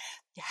for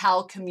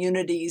how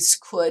communities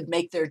could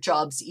make their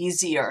jobs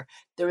easier.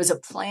 There was a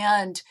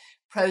planned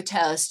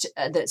protest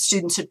that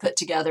students had put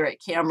together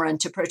at Cameron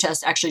to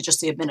protest actually just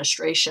the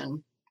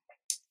administration.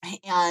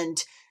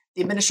 And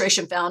the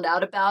administration found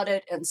out about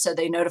it, and so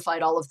they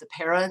notified all of the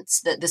parents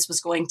that this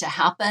was going to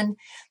happen.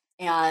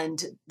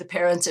 And the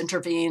parents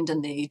intervened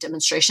and the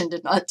demonstration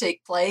did not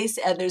take place.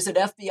 And there's an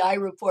FBI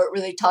report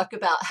where they talk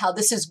about how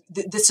this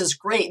is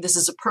great. This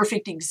is a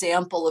perfect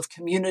example of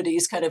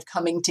communities kind of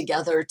coming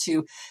together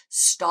to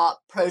stop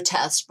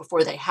protests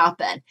before they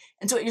happen.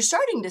 And so what you're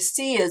starting to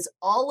see is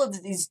all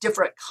of these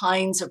different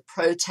kinds of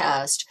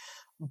protest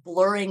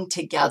blurring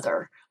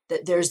together,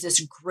 that there's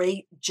this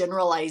great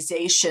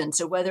generalization.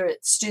 So whether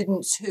it's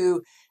students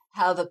who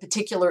have a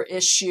particular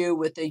issue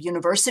with the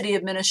university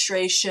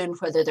administration,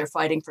 whether they're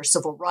fighting for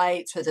civil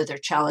rights, whether they're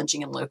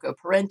challenging in loco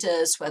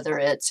parentis, whether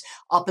it's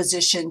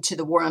opposition to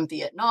the war in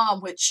Vietnam,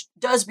 which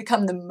does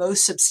become the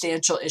most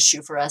substantial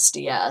issue for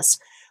SDS,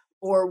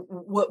 or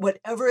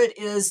whatever it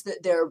is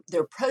that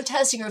they're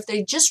protesting, or if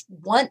they just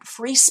want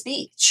free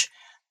speech.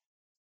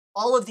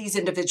 All of these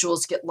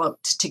individuals get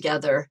lumped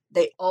together.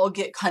 They all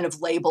get kind of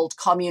labeled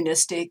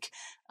communistic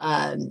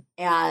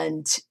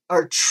and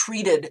are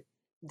treated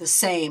the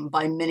same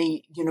by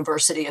many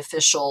university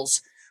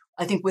officials,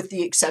 I think with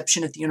the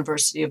exception of the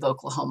University of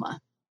Oklahoma.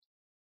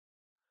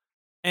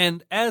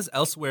 And as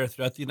elsewhere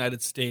throughout the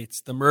United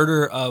States, the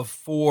murder of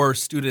 4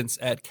 students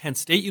at Kent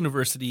State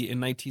University in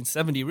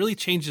 1970 really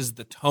changes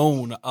the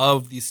tone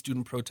of these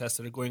student protests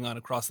that are going on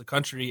across the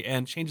country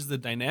and changes the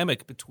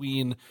dynamic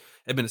between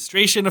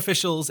administration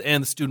officials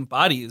and the student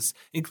bodies,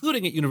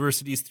 including at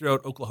universities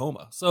throughout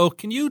Oklahoma. So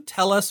can you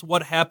tell us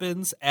what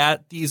happens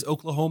at these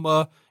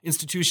Oklahoma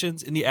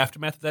institutions in the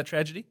aftermath of that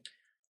tragedy?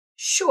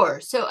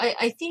 Sure. So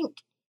I think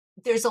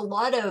there's a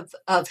lot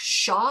of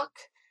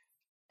shock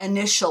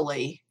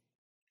initially,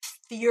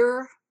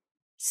 fear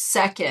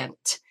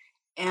second,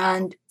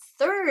 and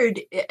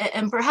third,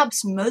 and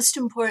perhaps most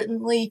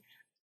importantly,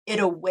 it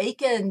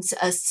awakens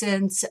a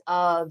sense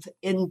of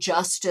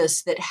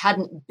injustice that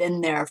hadn't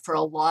been there for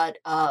a lot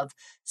of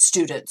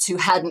students who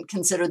hadn't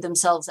considered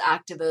themselves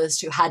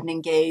activists, who hadn't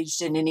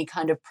engaged in any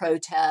kind of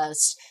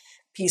protest,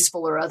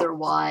 peaceful or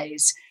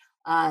otherwise.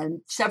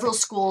 Several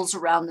schools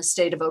around the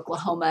state of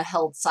Oklahoma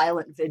held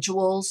silent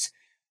vigils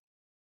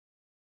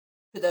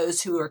for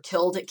those who were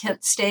killed at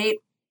Kent State.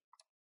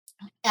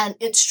 And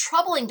it's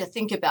troubling to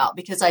think about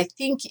because I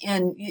think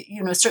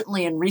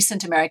certainly in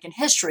recent American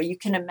history, you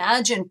can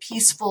imagine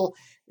peaceful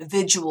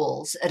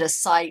vigils at a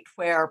site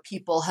where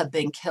people have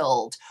been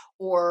killed,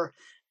 or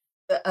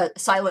a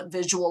silent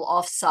vigil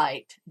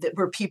off-site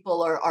where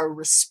people are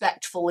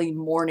respectfully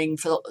mourning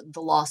for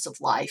the loss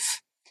of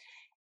life.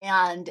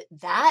 And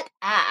that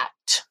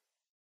act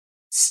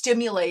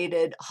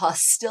stimulated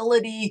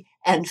hostility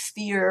and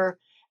fear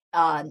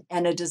and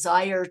a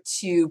desire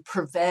to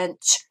prevent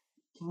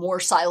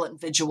more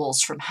silent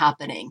vigils from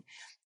happening.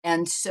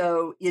 And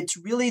so it's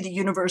really the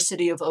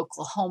University of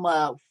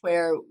Oklahoma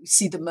where we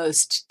see the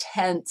most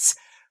tense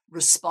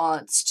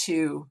response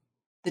to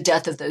the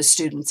death of those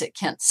students at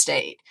Kent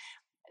State.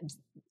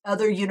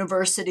 Other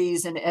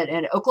universities and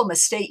Oklahoma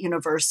State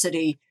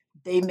University,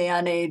 they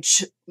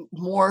manage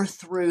more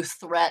through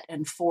threat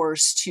and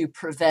force to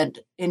prevent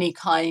any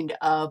kind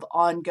of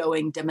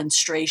ongoing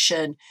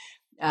demonstration,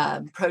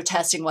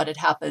 protesting what had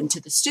happened to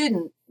the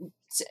students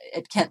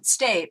at Kent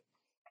State.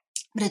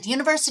 But at the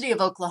University of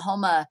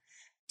Oklahoma,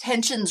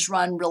 tensions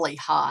run really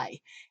high,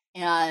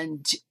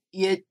 and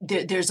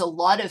there's a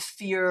lot of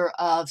fear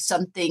of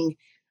something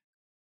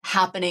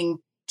happening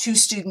to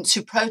students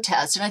who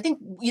protest. And I think,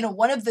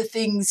 one of the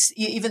things,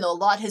 even though a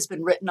lot has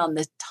been written on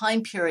the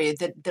time period,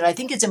 that I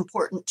think is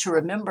important to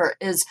remember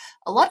is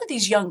a lot of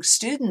these young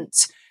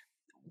students,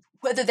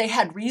 whether they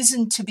had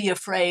reason to be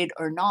afraid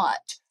or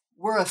not,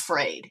 were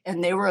afraid.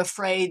 And they were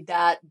afraid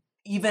that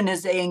even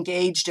as they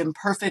engaged in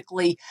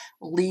perfectly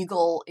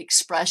legal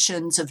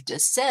expressions of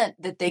dissent,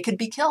 that they could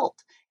be killed.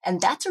 And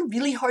that's a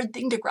really hard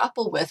thing to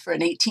grapple with for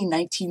an 18,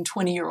 19,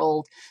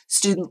 20-year-old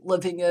student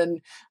living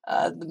in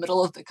the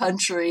middle of the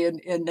country in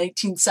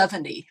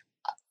 1970.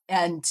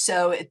 And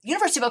so the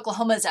University of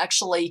Oklahoma is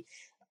actually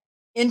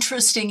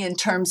interesting in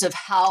terms of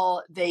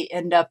how they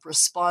end up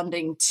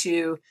responding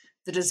to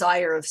the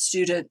desire of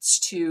students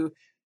to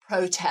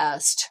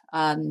protest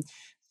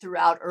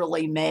throughout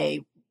early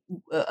May,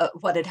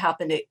 what had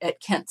happened at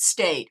Kent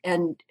State.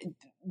 And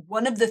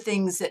one of the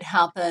things that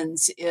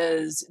happens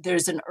is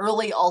there's an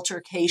early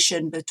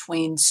altercation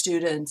between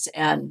students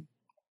and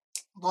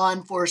law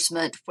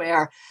enforcement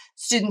where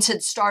students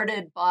had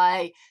started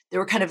they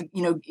were kind of,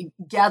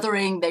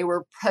 gathering, they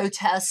were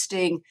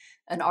protesting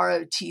an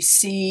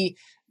ROTC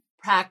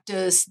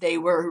practice. They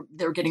were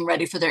getting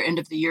ready for their end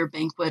of the year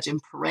banquet and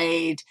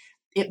parade.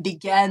 It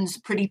begins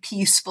pretty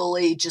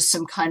peacefully, just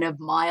some kind of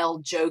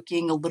mild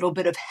joking, a little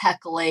bit of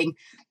heckling.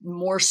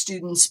 More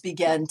students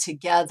begin to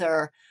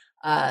gather,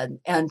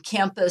 and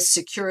campus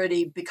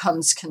security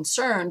becomes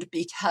concerned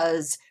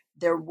because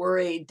they're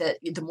worried that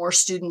the more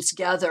students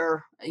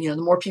gather, the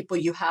more people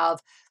you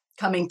have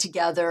coming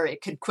together,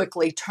 it could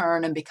quickly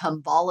turn and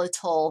become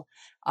volatile.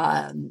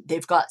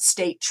 They've got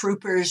state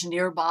troopers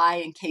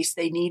nearby in case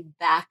they need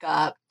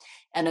backup.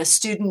 And a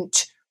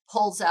student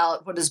pulls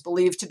out what is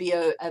believed to be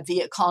a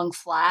Viet Cong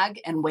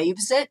flag and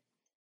waves it.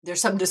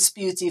 There's some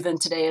disputes even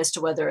today as to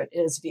whether it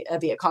is a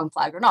Viet Cong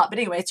flag or not. But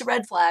anyway, it's a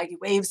red flag. He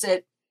waves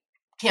it.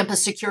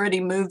 Campus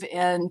security move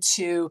in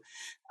to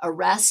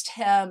arrest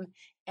him,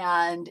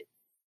 and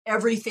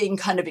everything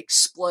kind of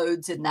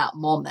explodes in that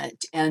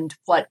moment. And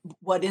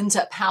what ends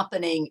up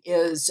happening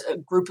is a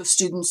group of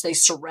students, they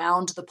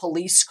surround the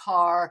police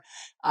car.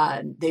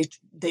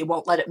 They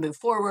won't let it move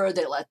forward.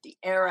 They let the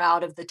air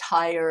out of the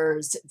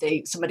tires.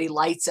 Somebody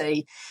lights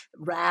a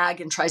rag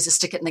and tries to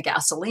stick it in the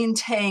gasoline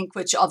tank,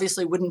 which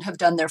obviously wouldn't have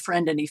done their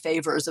friend any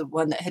favors, of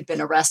one that had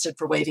been arrested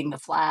for waving the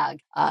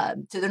flag.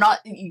 So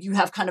you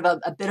have kind of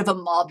a bit of a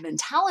mob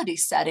mentality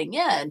setting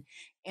in.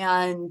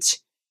 And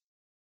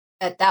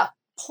at that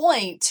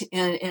point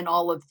in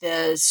all of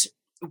this,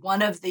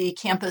 one of the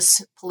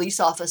campus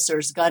police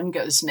officers' gun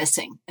goes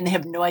missing, and they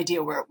have no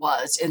idea where it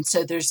was. And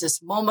so there's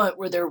this moment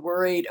where they're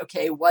worried,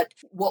 okay, what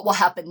will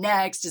happen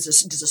next? Does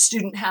a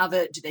student have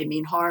it? Do they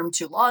mean harm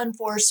to law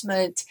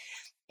enforcement?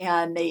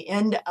 And they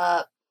end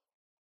up,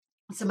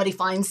 somebody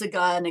finds the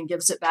gun and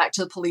gives it back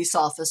to the police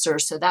officer.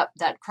 So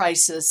that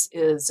crisis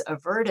is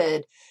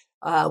averted.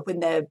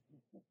 When the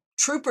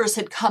troopers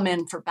had come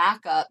in for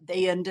backup,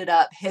 they ended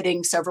up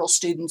hitting several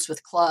students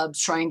with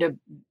clubs, trying to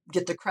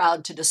get the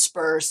crowd to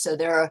disperse. So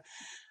there are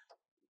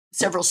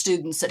several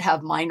students that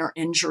have minor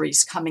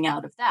injuries coming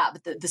out of that.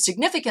 But the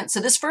significance, so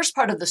this first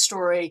part of the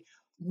story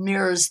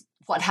mirrors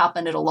what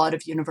happened at a lot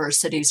of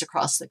universities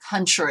across the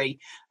country.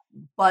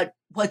 But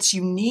what's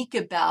unique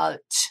about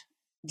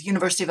the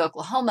University of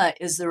Oklahoma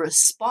is the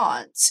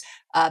response.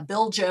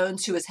 Bill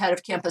Jones, who is head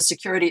of campus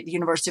security at the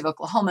University of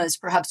Oklahoma, is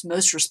perhaps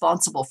most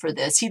responsible for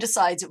this. He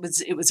decides it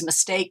was a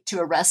mistake to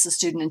arrest the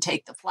student and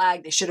take the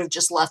flag. They should have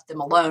just left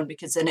them alone,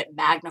 because then it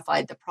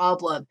magnified the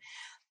problem.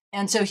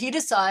 And so he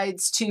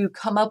decides to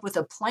come up with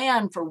a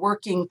plan for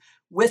working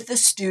with the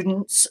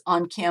students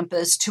on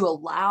campus to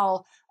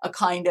allow a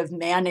kind of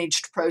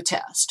managed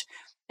protest.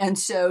 And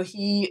so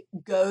he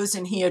goes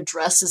and he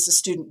addresses the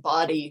student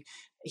body.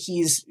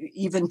 He's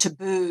even to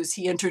booze.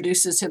 He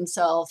introduces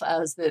himself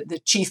as the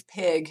chief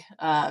pig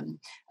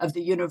of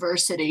the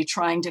university,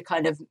 trying to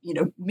kind of,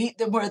 meet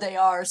them where they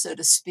are, so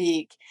to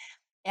speak,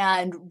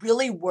 and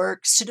really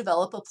works to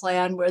develop a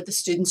plan where the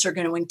students are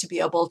going to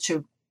be able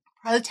to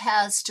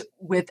protest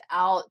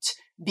without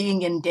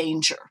being in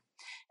danger.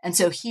 And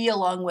so he,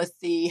 along with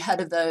the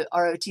head of the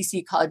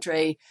ROTC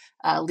cadre,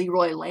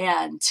 Leroy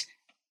Land,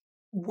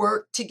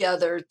 work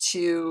together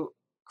to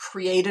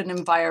create an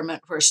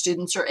environment where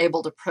students are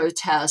able to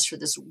protest for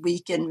this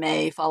week in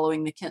May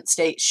following the Kent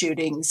State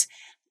shootings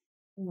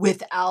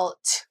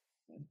without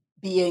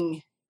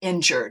being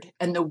injured.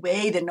 And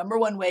the number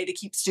one way to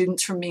keep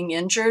students from being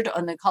injured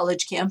on the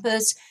college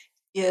campus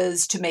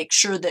is to make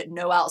sure that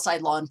no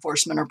outside law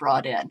enforcement are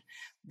brought in.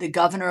 The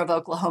governor of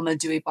Oklahoma,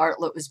 Dewey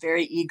Bartlett, was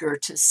very eager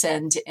to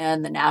send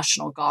in the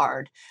National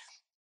Guard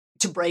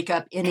to break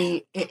up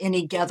any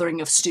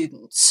gathering of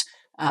students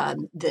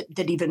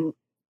that even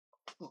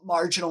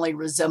marginally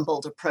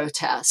resembled a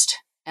protest.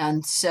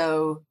 And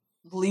so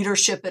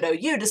leadership at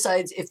OU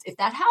decides if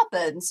that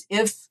happens,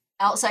 if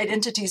outside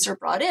entities are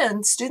brought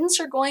in, students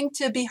are going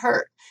to be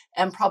hurt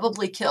and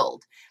probably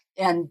killed.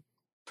 And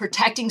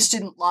protecting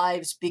student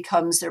lives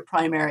becomes their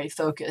primary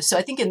focus. So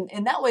I think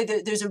in that way,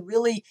 there's a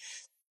really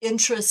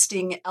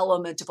interesting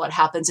element of what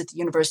happens at the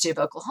University of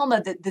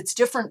Oklahoma that's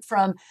different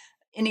from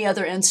any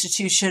other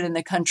institution in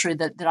the country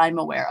that I'm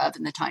aware of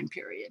in the time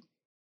period.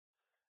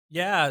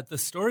 Yeah, the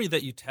story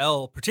that you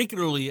tell,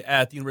 particularly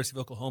at the University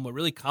of Oklahoma,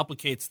 really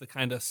complicates the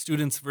kind of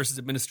students versus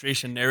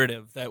administration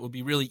narrative that would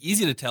be really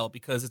easy to tell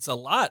because it's a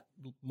lot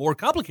more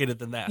complicated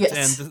than that.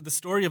 Yes. And the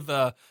story of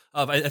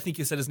I think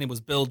you said his name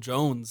was Bill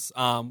Jones,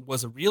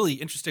 was a really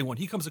interesting one.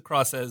 He comes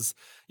across as,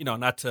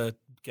 not to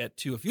get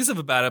too effusive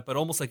about it, but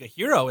almost like a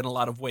hero in a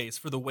lot of ways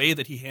for the way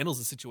that he handles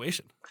the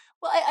situation.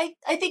 Well,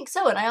 I think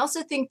so. And I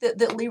also think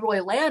that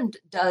Leroy Land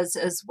does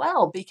as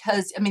well,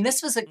 because,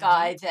 this was a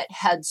guy that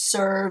had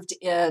served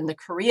in the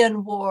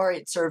Korean War,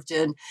 it served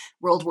in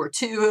World War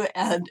II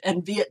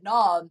and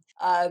Vietnam.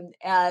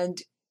 And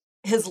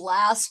his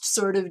last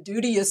sort of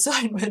duty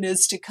assignment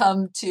is to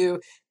come to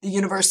the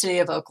University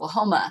of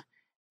Oklahoma.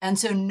 And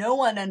so no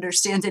one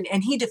understands it.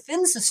 And he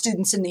defends the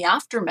students in the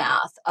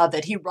aftermath of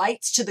it. He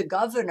writes to the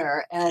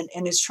governor and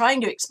is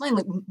trying to explain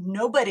that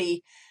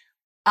nobody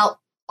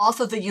off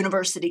of a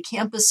university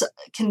campus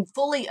can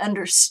fully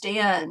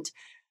understand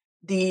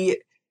the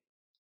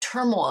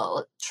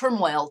turmoil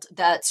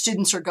that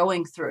students are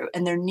going through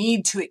and their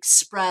need to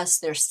express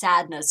their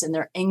sadness and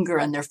their anger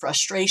and their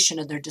frustration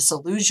and their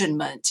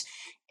disillusionment.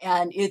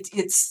 And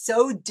it's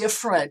so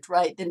different,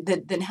 right,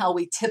 than how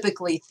we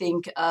typically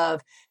think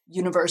of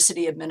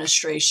university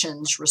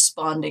administrations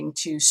responding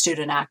to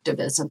student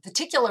activism,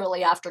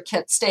 particularly after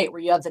Kent State,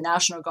 where you have the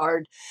National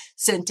Guard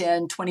sent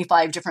in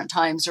 25 different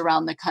times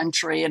around the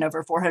country and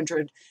over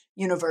 400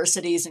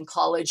 universities and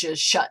colleges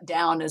shut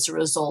down as a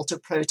result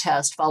of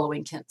protest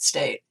following Kent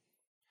State.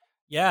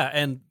 Yeah,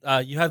 and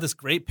you have this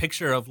great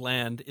picture of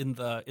Land in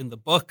the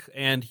book,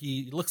 and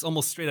he looks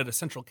almost straight out of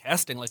Central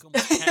Casting, like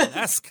almost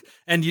Patton-esque.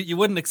 And you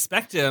wouldn't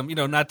expect him,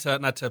 not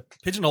to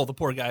pigeonhole the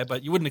poor guy,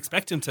 but you wouldn't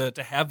expect him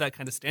to have that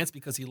kind of stance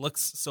because he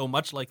looks so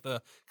much like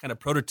the kind of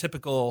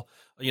prototypical,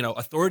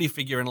 authority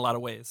figure in a lot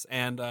of ways.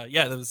 And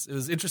it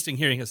was interesting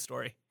hearing his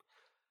story.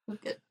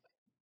 Okay.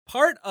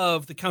 Part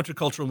of the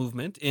countercultural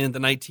movement in the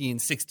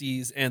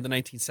 1960s and the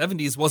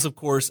 1970s was, of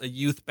course, a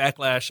youth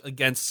backlash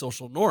against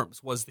social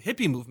norms, was the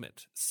hippie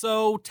movement.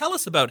 So tell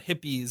us about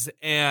hippies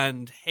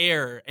and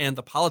hair and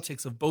the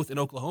politics of both in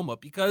Oklahoma,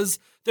 because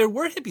there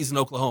were hippies in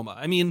Oklahoma.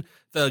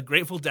 The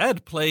Grateful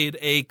Dead played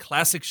a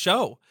classic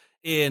show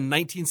in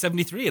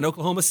 1973 in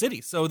Oklahoma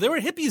City. So there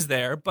were hippies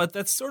there, but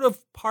that's sort of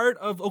part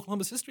of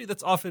Oklahoma's history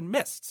that's often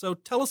missed. So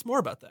tell us more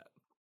about that.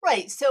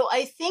 Right. So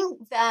I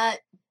think that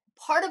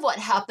part of what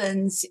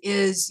happens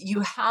is you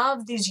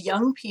have these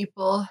young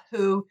people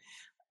who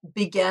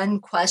begin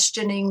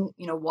questioning,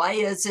 why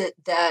is it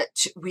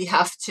that we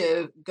have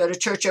to go to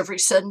church every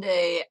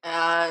Sunday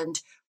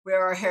and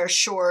wear our hair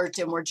short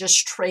and we're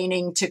just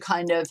training to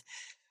kind of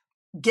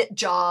get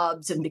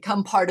jobs and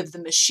become part of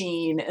the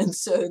machine. And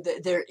so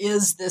there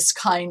is this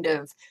kind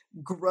of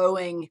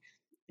growing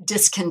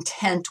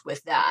discontent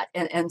with that.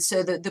 And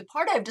so the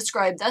part I've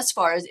described thus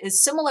far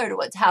is similar to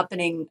what's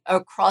happening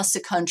across the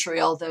country,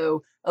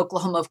 although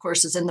Oklahoma, of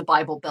course, is in the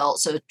Bible Belt.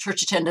 So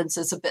church attendance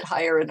is a bit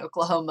higher in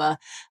Oklahoma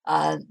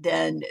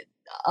than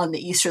on the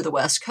East or the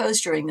West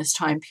Coast during this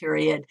time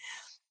period.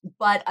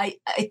 But I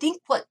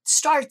think what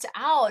starts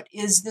out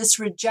is this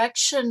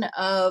rejection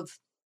of,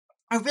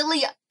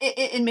 really,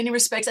 in many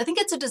respects, I think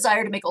it's a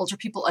desire to make older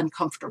people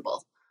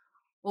uncomfortable.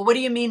 Well, what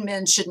do you mean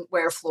men shouldn't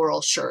wear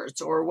floral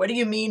shirts? Or what do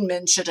you mean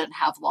men shouldn't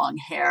have long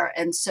hair?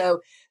 And so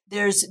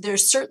there's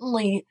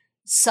certainly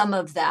some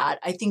of that.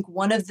 I think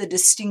one of the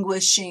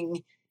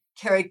distinguishing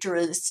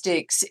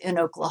characteristics in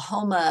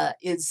Oklahoma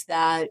is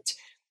that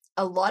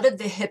a lot of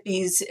the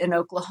hippies in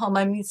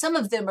Oklahoma, some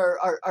of them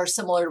are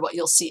similar to what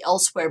you'll see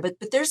elsewhere, but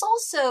there's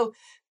also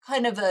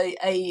kind of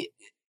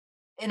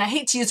and I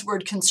hate to use the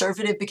word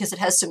conservative because it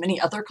has so many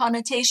other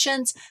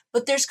connotations,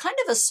 but there's kind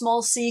of a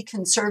small c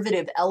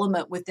conservative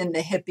element within the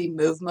hippie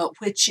movement,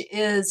 which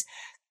is,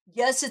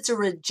 yes, it's a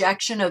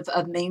rejection of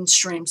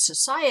mainstream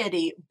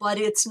society, but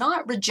it's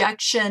not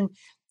rejection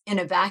in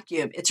a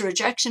vacuum. It's a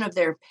rejection of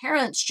their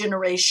parents'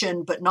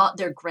 generation, but not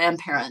their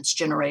grandparents'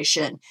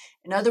 generation.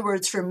 In other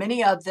words, for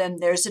many of them,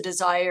 there's a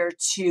desire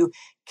to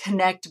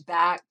connect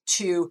back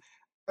to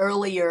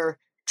earlier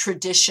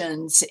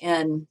traditions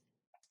in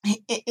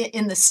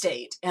the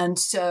state. And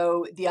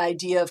so the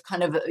idea of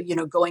kind of,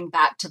 going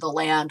back to the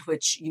land,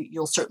 which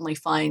you'll certainly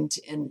find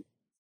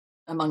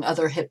among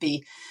other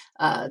hippie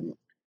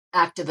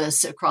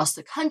activists across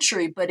the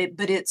country, but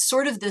it's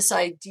sort of this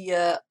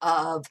idea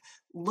of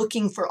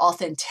looking for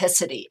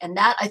authenticity. And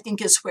that, I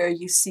think, is where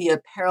you see a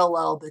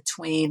parallel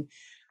between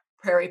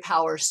Prairie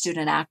Power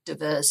student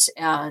activists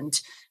and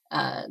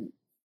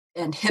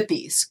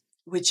hippies,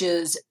 which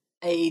is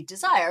a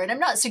desire. And I'm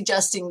not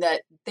suggesting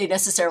that they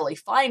necessarily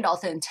find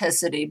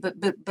authenticity,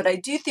 but I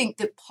do think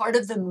that part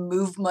of the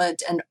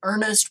movement, an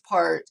earnest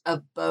part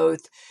of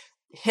both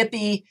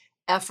hippie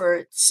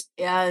efforts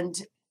and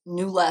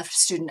New Left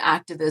student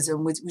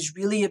activism was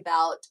really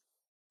about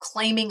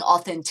claiming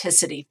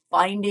authenticity,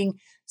 finding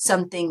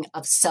something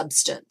of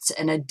substance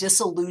and a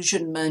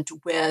disillusionment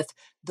with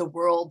the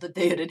world that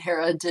they had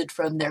inherited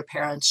from their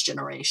parents'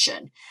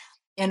 generation.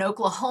 In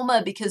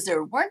Oklahoma, because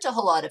there weren't a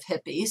whole lot of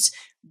hippies,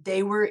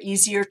 they were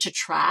easier to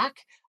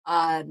track.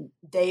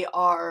 They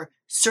are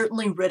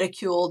certainly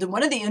ridiculed. And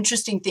one of the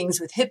interesting things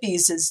with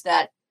hippies is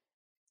that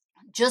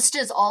just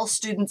as all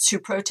students who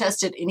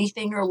protested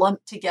anything are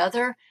lumped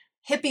together,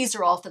 hippies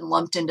are often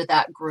lumped into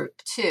that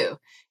group too.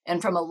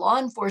 And from a law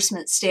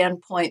enforcement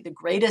standpoint, the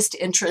greatest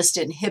interest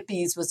in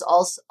hippies was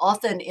also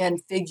often in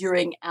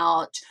figuring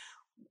out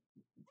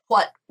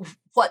what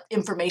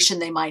information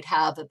they might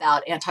have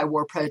about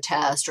anti-war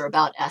protest or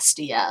about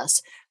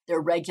SDS.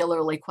 They're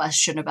regularly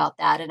questioned about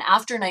that. And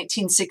after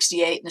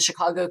 1968 in the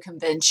Chicago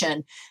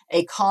Convention,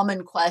 a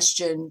common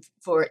question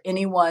for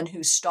anyone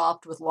who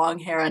stopped with long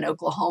hair in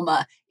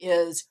Oklahoma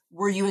is,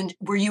 were you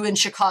in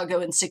Chicago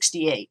in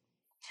 68?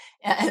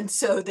 And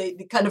so they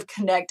kind of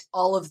connect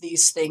all of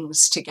these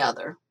things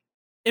together.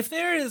 If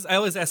there is, I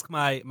always ask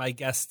my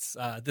guests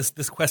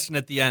this question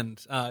at the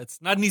end.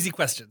 It's not an easy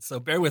question, so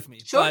bear with me.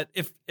 Sure. But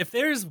if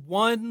there's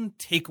one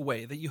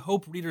takeaway that you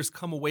hope readers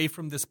come away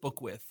from this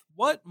book with,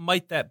 what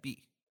might that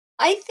be?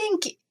 I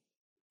think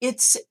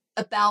it's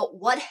about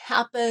what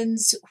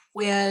happens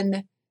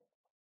when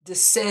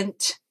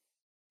dissent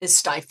is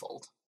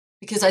stifled,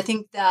 because I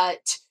think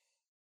that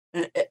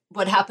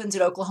what happens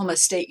at Oklahoma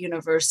State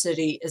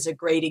University is a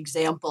great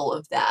example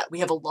of that. We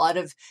have a lot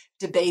of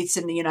debates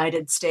in the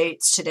United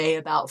States today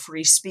about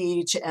free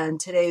speech,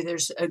 and today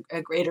there's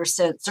a greater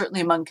sense,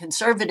 certainly among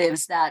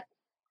conservatives, that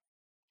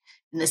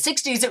in the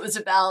 60s it was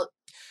about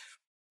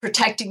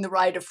protecting the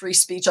right of free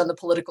speech on the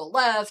political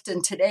left.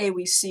 And today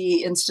we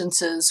see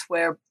instances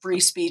where free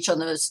speech on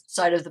the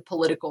side of the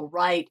political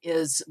right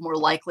is more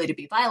likely to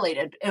be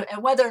violated. And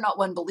whether or not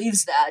one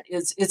believes that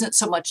isn't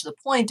so much the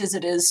point as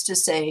it is to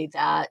say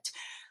that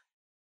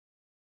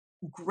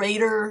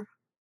greater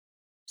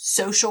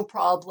social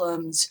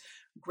problems,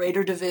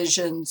 greater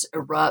divisions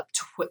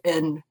erupt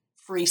in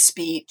free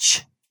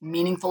speech,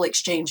 meaningful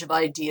exchange of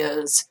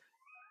ideas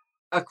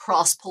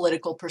across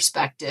political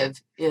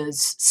perspective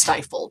is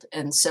stifled.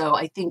 And so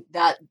I think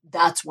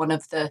that's one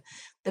of the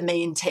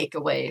main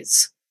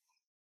takeaways.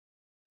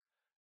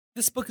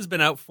 This book has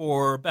been out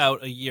for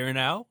about a year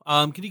now.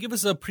 Can you give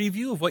us a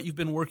preview of what you've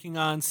been working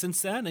on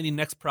since then? Any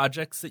next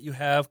projects that you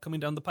have coming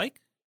down the pike?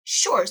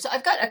 Sure. So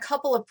I've got a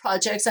couple of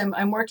projects.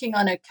 I'm working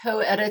on a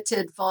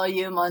co-edited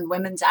volume on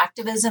women's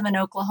activism in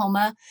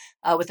Oklahoma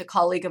with a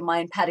colleague of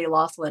mine, Patty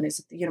Laughlin,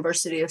 who's at the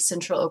University of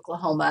Central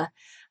Oklahoma,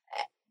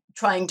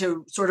 trying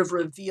to sort of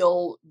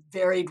reveal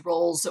varied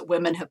roles that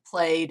women have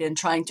played in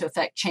trying to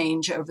affect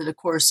change over the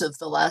course of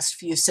the last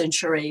few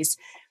centuries.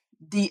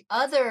 The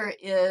other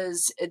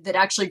is that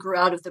actually grew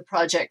out of the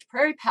project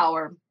Prairie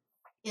Power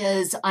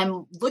is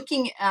I'm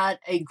looking at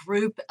a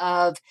group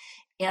of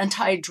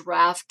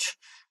anti-draft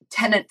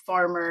tenant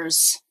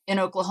farmers in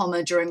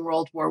Oklahoma during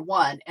World War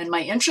I. And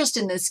my interest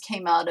in this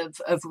came out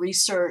of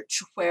research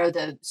where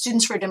the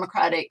Students for a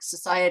Democratic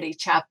Society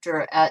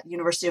chapter at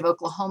University of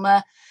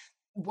Oklahoma,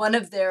 one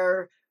of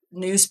their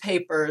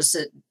newspapers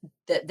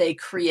that they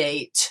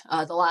create,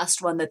 the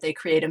last one that they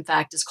create, in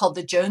fact, is called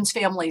The Jones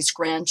Family's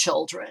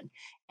Grandchildren.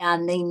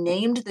 And they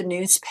named the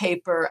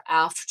newspaper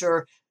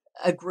after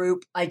a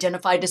group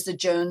identified as the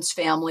Jones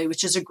family,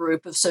 which is a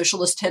group of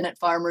socialist tenant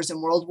farmers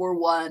in World War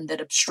I that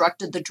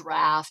obstructed the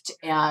draft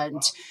and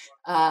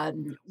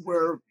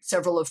were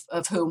several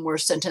of whom were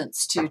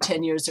sentenced to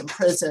 10 years in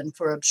prison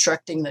for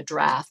obstructing the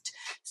draft.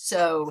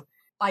 So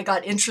I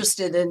got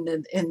interested in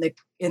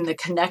the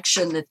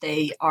connection that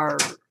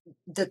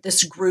that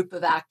this group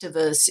of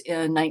activists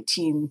in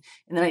the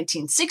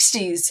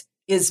 1960s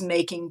is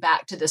making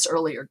back to this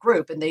earlier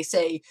group. And they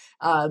say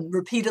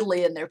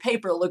repeatedly in their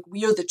paper, look,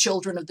 we are the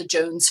children of the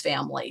Jones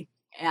family.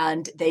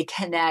 And they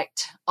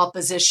connect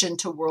opposition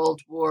to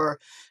World War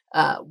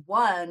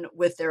I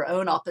with their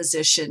own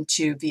opposition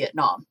to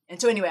Vietnam. And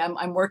so anyway,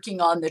 I'm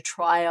working on the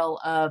trial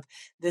of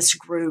this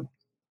group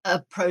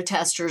of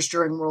protesters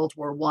during World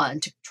War I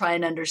to try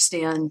and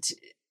understand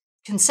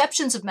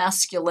conceptions of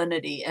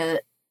masculinity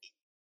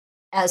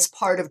as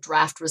part of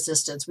draft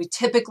resistance. We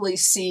typically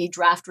see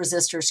draft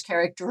resistors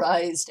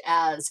characterized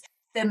as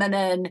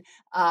feminine,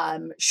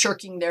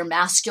 shirking their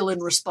masculine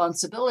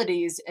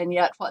responsibilities. And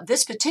yet what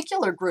this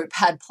particular group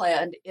had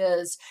planned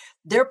is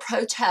their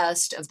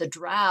protest of the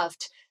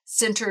draft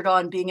centered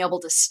on being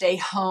able to stay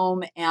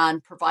home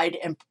and provide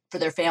for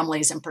their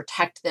families and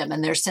protect them,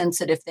 and their sense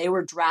that if they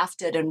were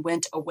drafted and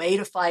went away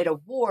to fight a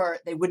war,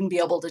 they wouldn't be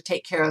able to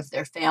take care of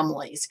their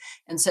families.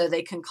 And so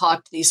they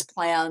concoct these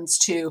plans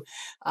to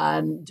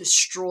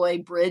destroy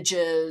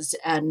bridges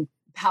and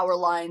power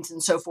lines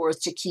and so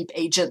forth to keep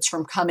agents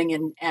from coming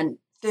in and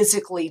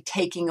physically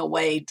taking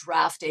away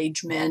draft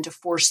age men to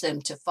force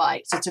them to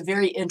fight. So it's a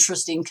very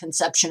interesting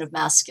conception of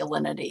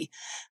masculinity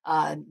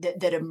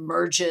that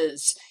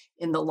emerges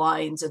in the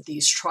lines of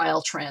these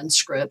trial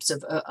transcripts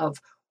of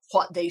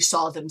what they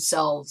saw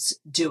themselves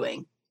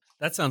doing.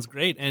 That sounds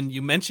great. And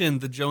you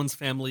mentioned the Jones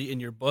family in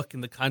your book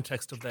in the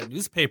context of that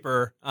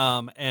newspaper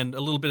and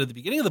a little bit at the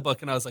beginning of the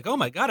book. And I was like, oh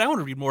my God, I want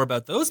to read more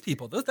about those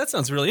people. That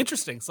sounds really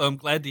interesting. So I'm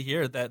glad to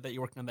hear that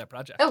you're working on that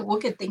project. Oh, well,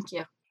 good. Thank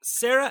you.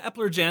 Sarah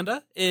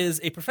Epler-Janda is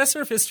a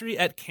professor of history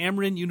at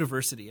Cameron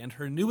University, and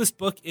her newest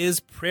book is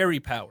Prairie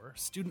Power: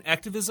 Student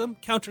Activism,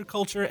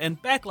 Counterculture, and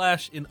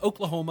Backlash in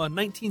Oklahoma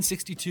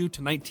 1962 to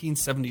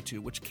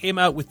 1972, which came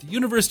out with the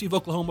University of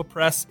Oklahoma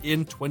Press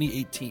in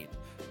 2018.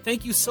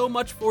 Thank you so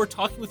much for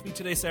talking with me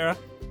today, Sarah.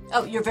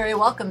 Oh, you're very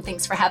welcome.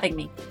 Thanks for having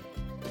me.